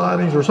Simpkins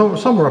Sidings or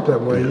somewhere up that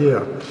way,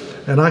 yeah.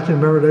 And I can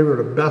remember they were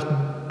the best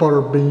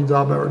butter beans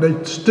I've ever,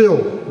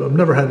 I've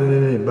never had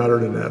anything better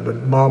than that, but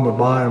Mom would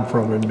buy them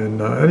from him,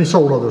 and he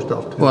sold other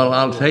stuff too. Well,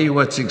 I'll tell you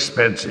what's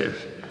expensive.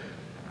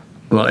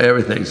 Well,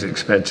 everything's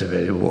expensive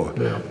anymore.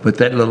 Yeah. But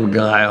that little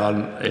guy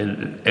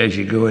as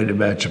you go into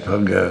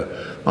Machipungo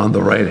on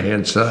the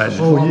right-hand side.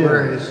 Oh,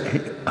 yeah.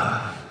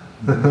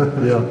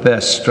 Yeah.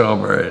 Best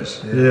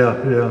strawberries.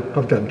 Yeah.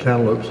 I've gotten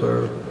cantaloupes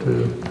there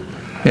too.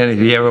 And if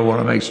you ever want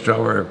to make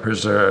strawberry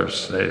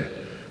preserves,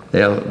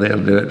 they'll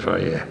do it for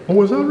you.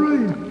 Oh, is that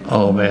right?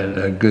 Oh man,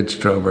 they're good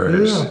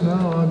strawberries. Yeah,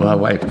 no, my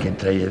wife can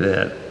tell you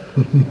that.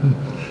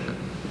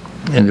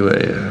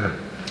 Anyway.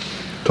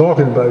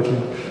 Talking about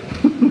you.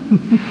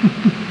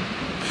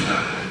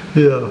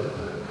 Yeah.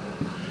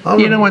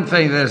 You know one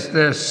thing,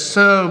 there's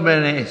so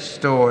many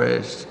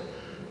stories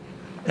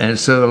and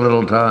so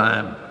little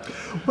time.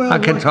 Well, I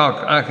could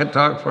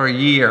talk for a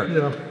year.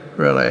 Yeah.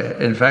 Really.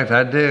 In fact,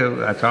 I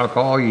do. I talk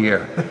all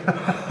year.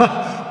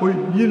 Well,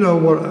 you know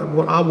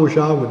what I wish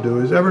I would do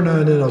is every now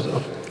and then a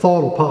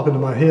thought will pop into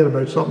my head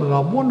about something, and I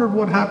wondered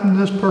what happened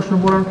to this person or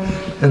whatever.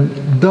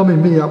 And dummy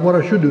me, what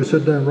I should do is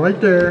sit down right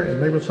there and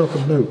make myself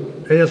a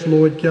note. Ask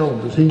Lloyd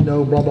Kellam, does he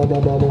know blah, blah,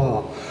 blah, blah,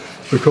 blah.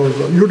 because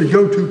you're the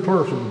go-to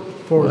person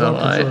as far as Well,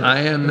 I'm concerned. I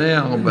am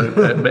now,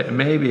 but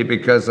maybe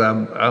because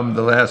I'm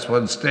the last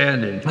one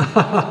standing.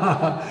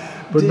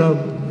 But no,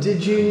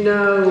 Did you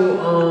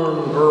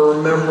know or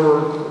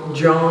remember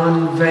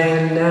John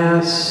Van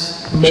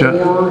Ness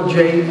Moore,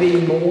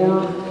 J.V.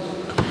 Moore?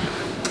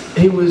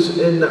 He was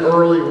in the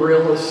early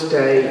real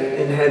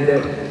estate and had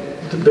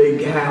the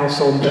big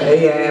house on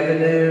Bay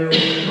Avenue.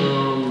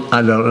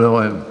 I don't know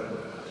him.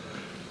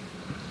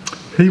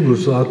 he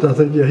was, I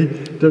think, yeah,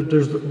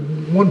 there's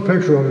one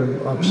picture of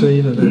him I've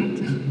seen,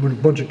 and when a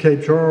bunch of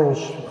Cape Charles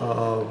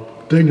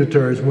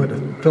dignitaries went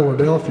to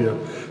Philadelphia,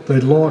 they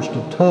launched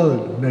a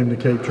tug named the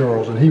Cape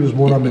Charles, and he was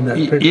one of them in that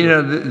picture. You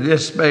know,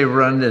 this may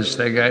run this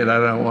thing out, I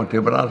don't want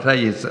to, but I'll tell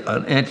you, it's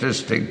an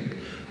interesting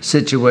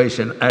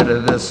situation out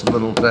of this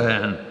little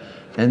town,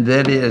 and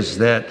that is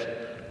that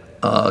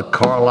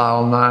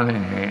Carlisle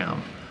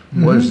Nottingham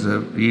was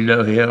the, you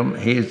know him,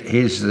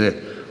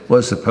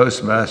 was the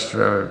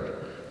postmaster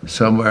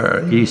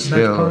somewhere,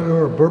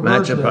 Eastville,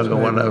 Matchapunga,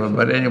 one of them.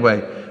 But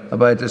anyway,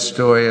 about the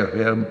story of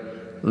him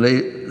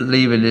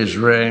leaving his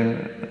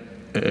ring,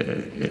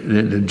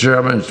 the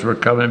Germans were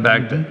coming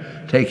back to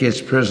take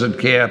his prison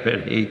camp,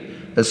 and he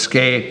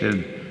escaped,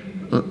 and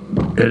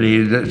he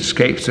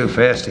escaped so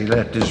fast he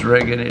left his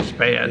ring in his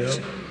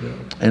pants.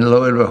 And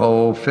lo and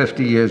behold,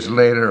 50 years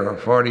later or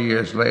 40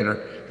 years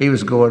later, he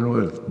was going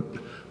with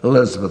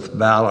Elizabeth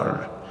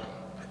Ballard,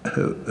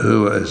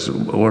 who was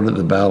one of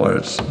the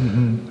Ballards.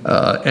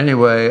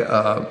 Anyway,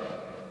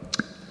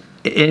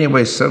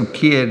 some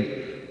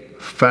kid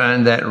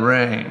found that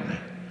ring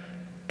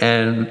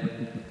and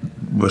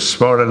was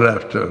smart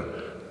enough to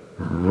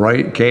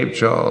write Cape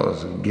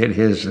Charles and get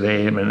his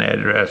name and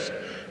address.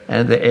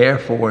 And the Air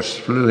Force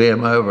flew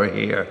him over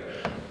here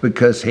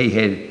because he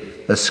had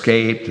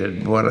escaped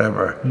and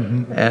whatever.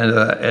 And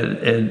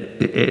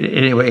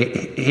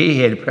anyway, he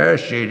had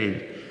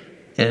parachuted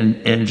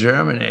in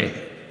Germany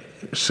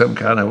some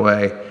kind of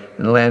way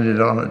and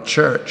landed on a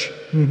church.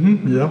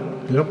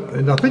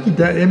 And I think he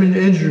died,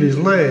 injured his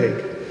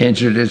leg.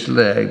 Injured his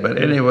leg,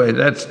 but anyway,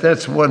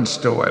 that's one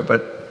story.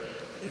 But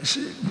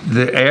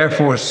the Air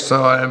Force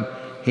saw him.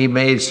 He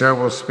made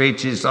several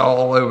speeches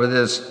all over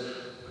this,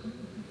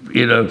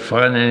 you know,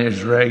 finding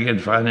his ring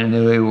and finding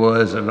who he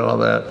was and all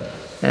that.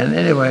 And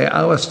anyway,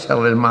 I was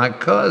telling my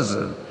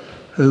cousin,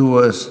 who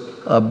was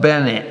a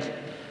Bennett,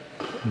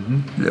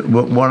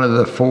 one of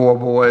the 4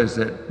 boys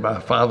that my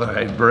father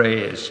had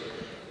raised.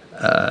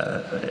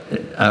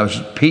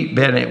 Pete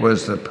Bennett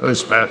was the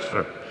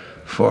postmaster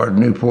for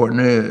Newport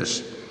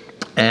News,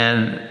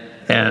 and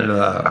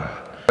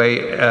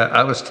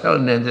I was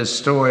telling them this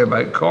story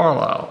about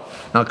Carlisle.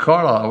 Now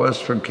Carlisle was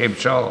from Cape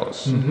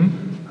Charles,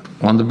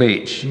 on the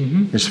beach.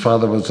 His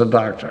father was a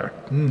doctor.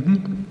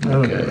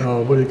 Okay.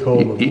 What do you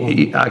call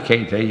him? I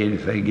can't tell you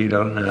anything you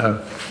don't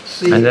know,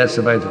 and that's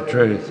about the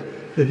truth.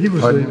 Yeah, he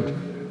was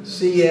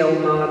C.L.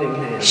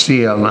 Nottingham.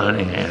 C.L.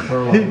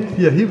 Nottingham.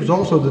 he was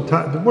also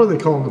what do they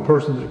call him, the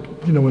person that,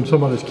 you know, when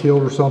somebody's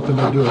killed or something,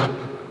 they do it.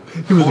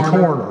 He was a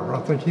coroner.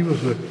 I think he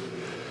was a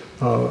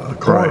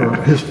coroner.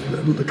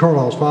 Right.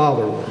 Carlisle's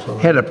father was.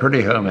 Had a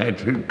pretty home, had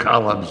 2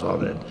 columns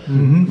on it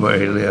where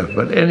he lived.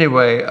 But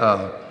anyway,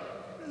 I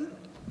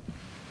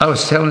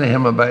was telling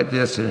him about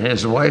this, and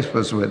his wife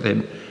was with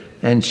him,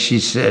 and she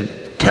said,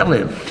 tell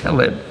him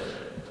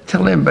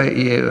about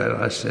you. And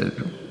I said,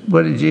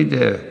 what did you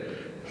do?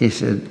 He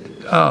said,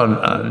 oh,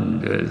 I didn't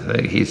do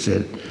anything. He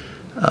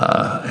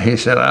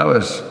said, I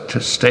was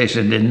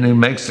stationed in New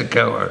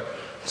Mexico or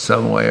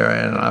somewhere,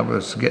 and I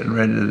was getting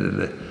ready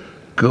to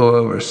go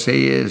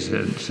overseas,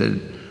 and said,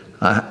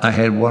 I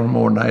had one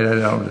more night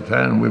out on the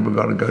town. We were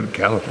going to go to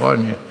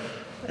California,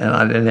 and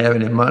I didn't have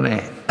any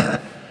money.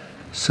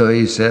 So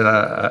he said,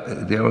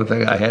 the only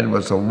thing I had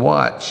was a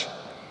watch.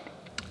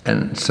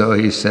 And so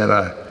he said,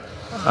 I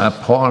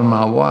pawned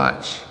my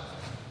watch,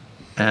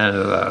 and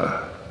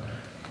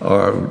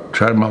or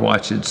tried my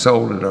watch and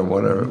sold it or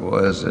whatever it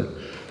was. And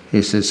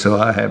he said, so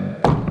I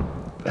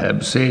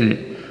have seen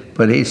it.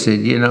 But he said,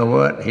 you know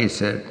what? He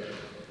said,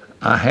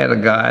 I had a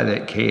guy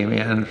that came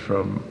in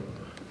from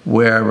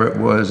wherever it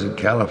was in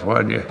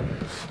California,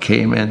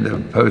 came in the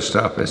post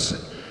office,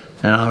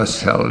 and I was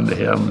telling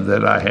him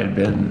that I had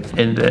been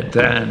in that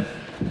town.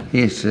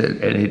 He said,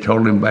 and he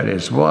told him about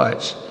his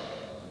watch.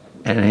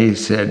 And he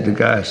said, the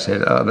guy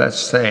said, oh, that's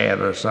sad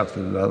or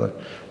something or other.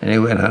 And he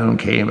went home,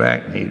 came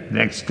back, and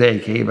next day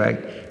came back,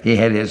 he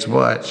had his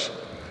watch.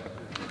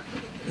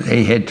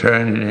 He had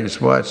turned in his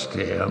watch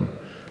to him,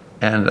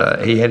 and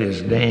he had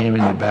his name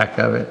in the back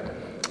of it,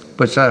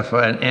 which I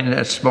find in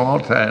a small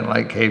town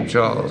like Cape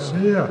Charles.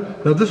 Yeah.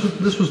 Now this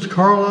was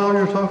Carlisle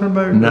you're talking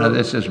about? No,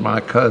 this is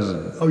my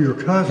cousin. Oh, your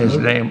cousin. His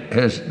name,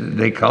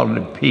 they called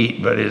him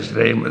Pete, but his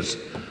name was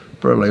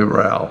really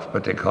Ralph,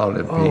 but they called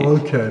him Pete. Oh,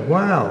 okay.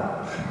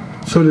 Wow.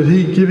 So did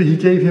he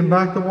gave him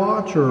back the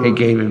watch, or? He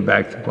gave him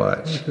back the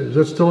watch. Okay. Is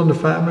that still in the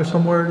family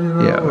somewhere, do you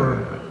know? Yeah.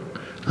 Or?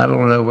 I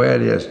don't know where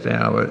it is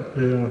now,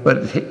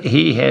 but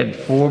he had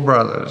 4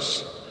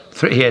 brothers.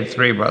 He had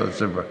 3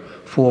 brothers,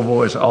 4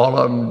 boys. All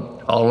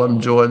of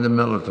them joined the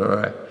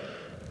military,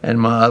 and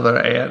my other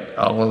aunt,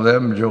 all of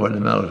them joined the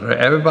military.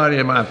 Everybody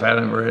in my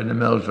family were in the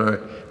military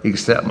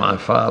except my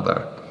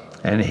father,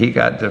 and he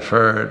got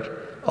deferred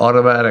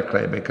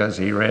automatically because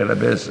he ran a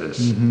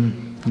business.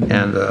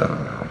 And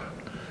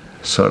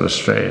sort of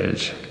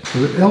strange.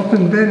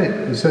 Elton Bennett,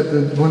 is that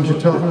the ones you're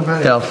talking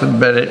about? Elton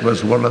Bennett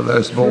was one of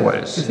those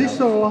boys. Is he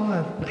still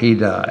alive? He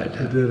died.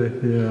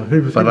 Did he?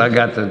 Yeah. But I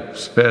got to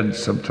spend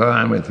some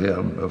time with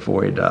him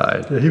before he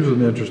died. Yeah, he was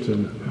an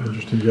interesting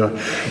guy.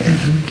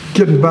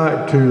 Getting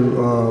back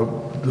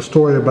to the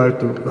story about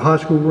the high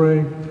school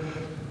ring,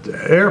 the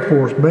Air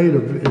Force made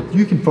if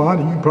you can find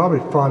it, you can probably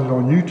find it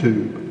on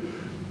YouTube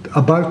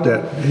about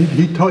that.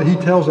 He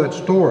tells that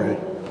story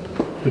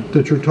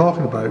that you're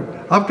talking about.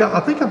 I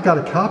think I've got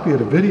a copy of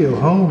the video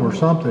home or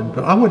something,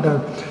 but I went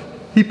down,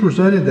 he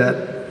presented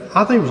that,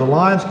 I think it was a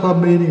Lions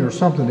Club meeting or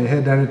something they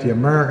had down at the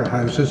America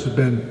House. This has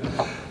been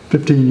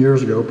 15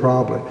 years ago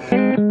probably.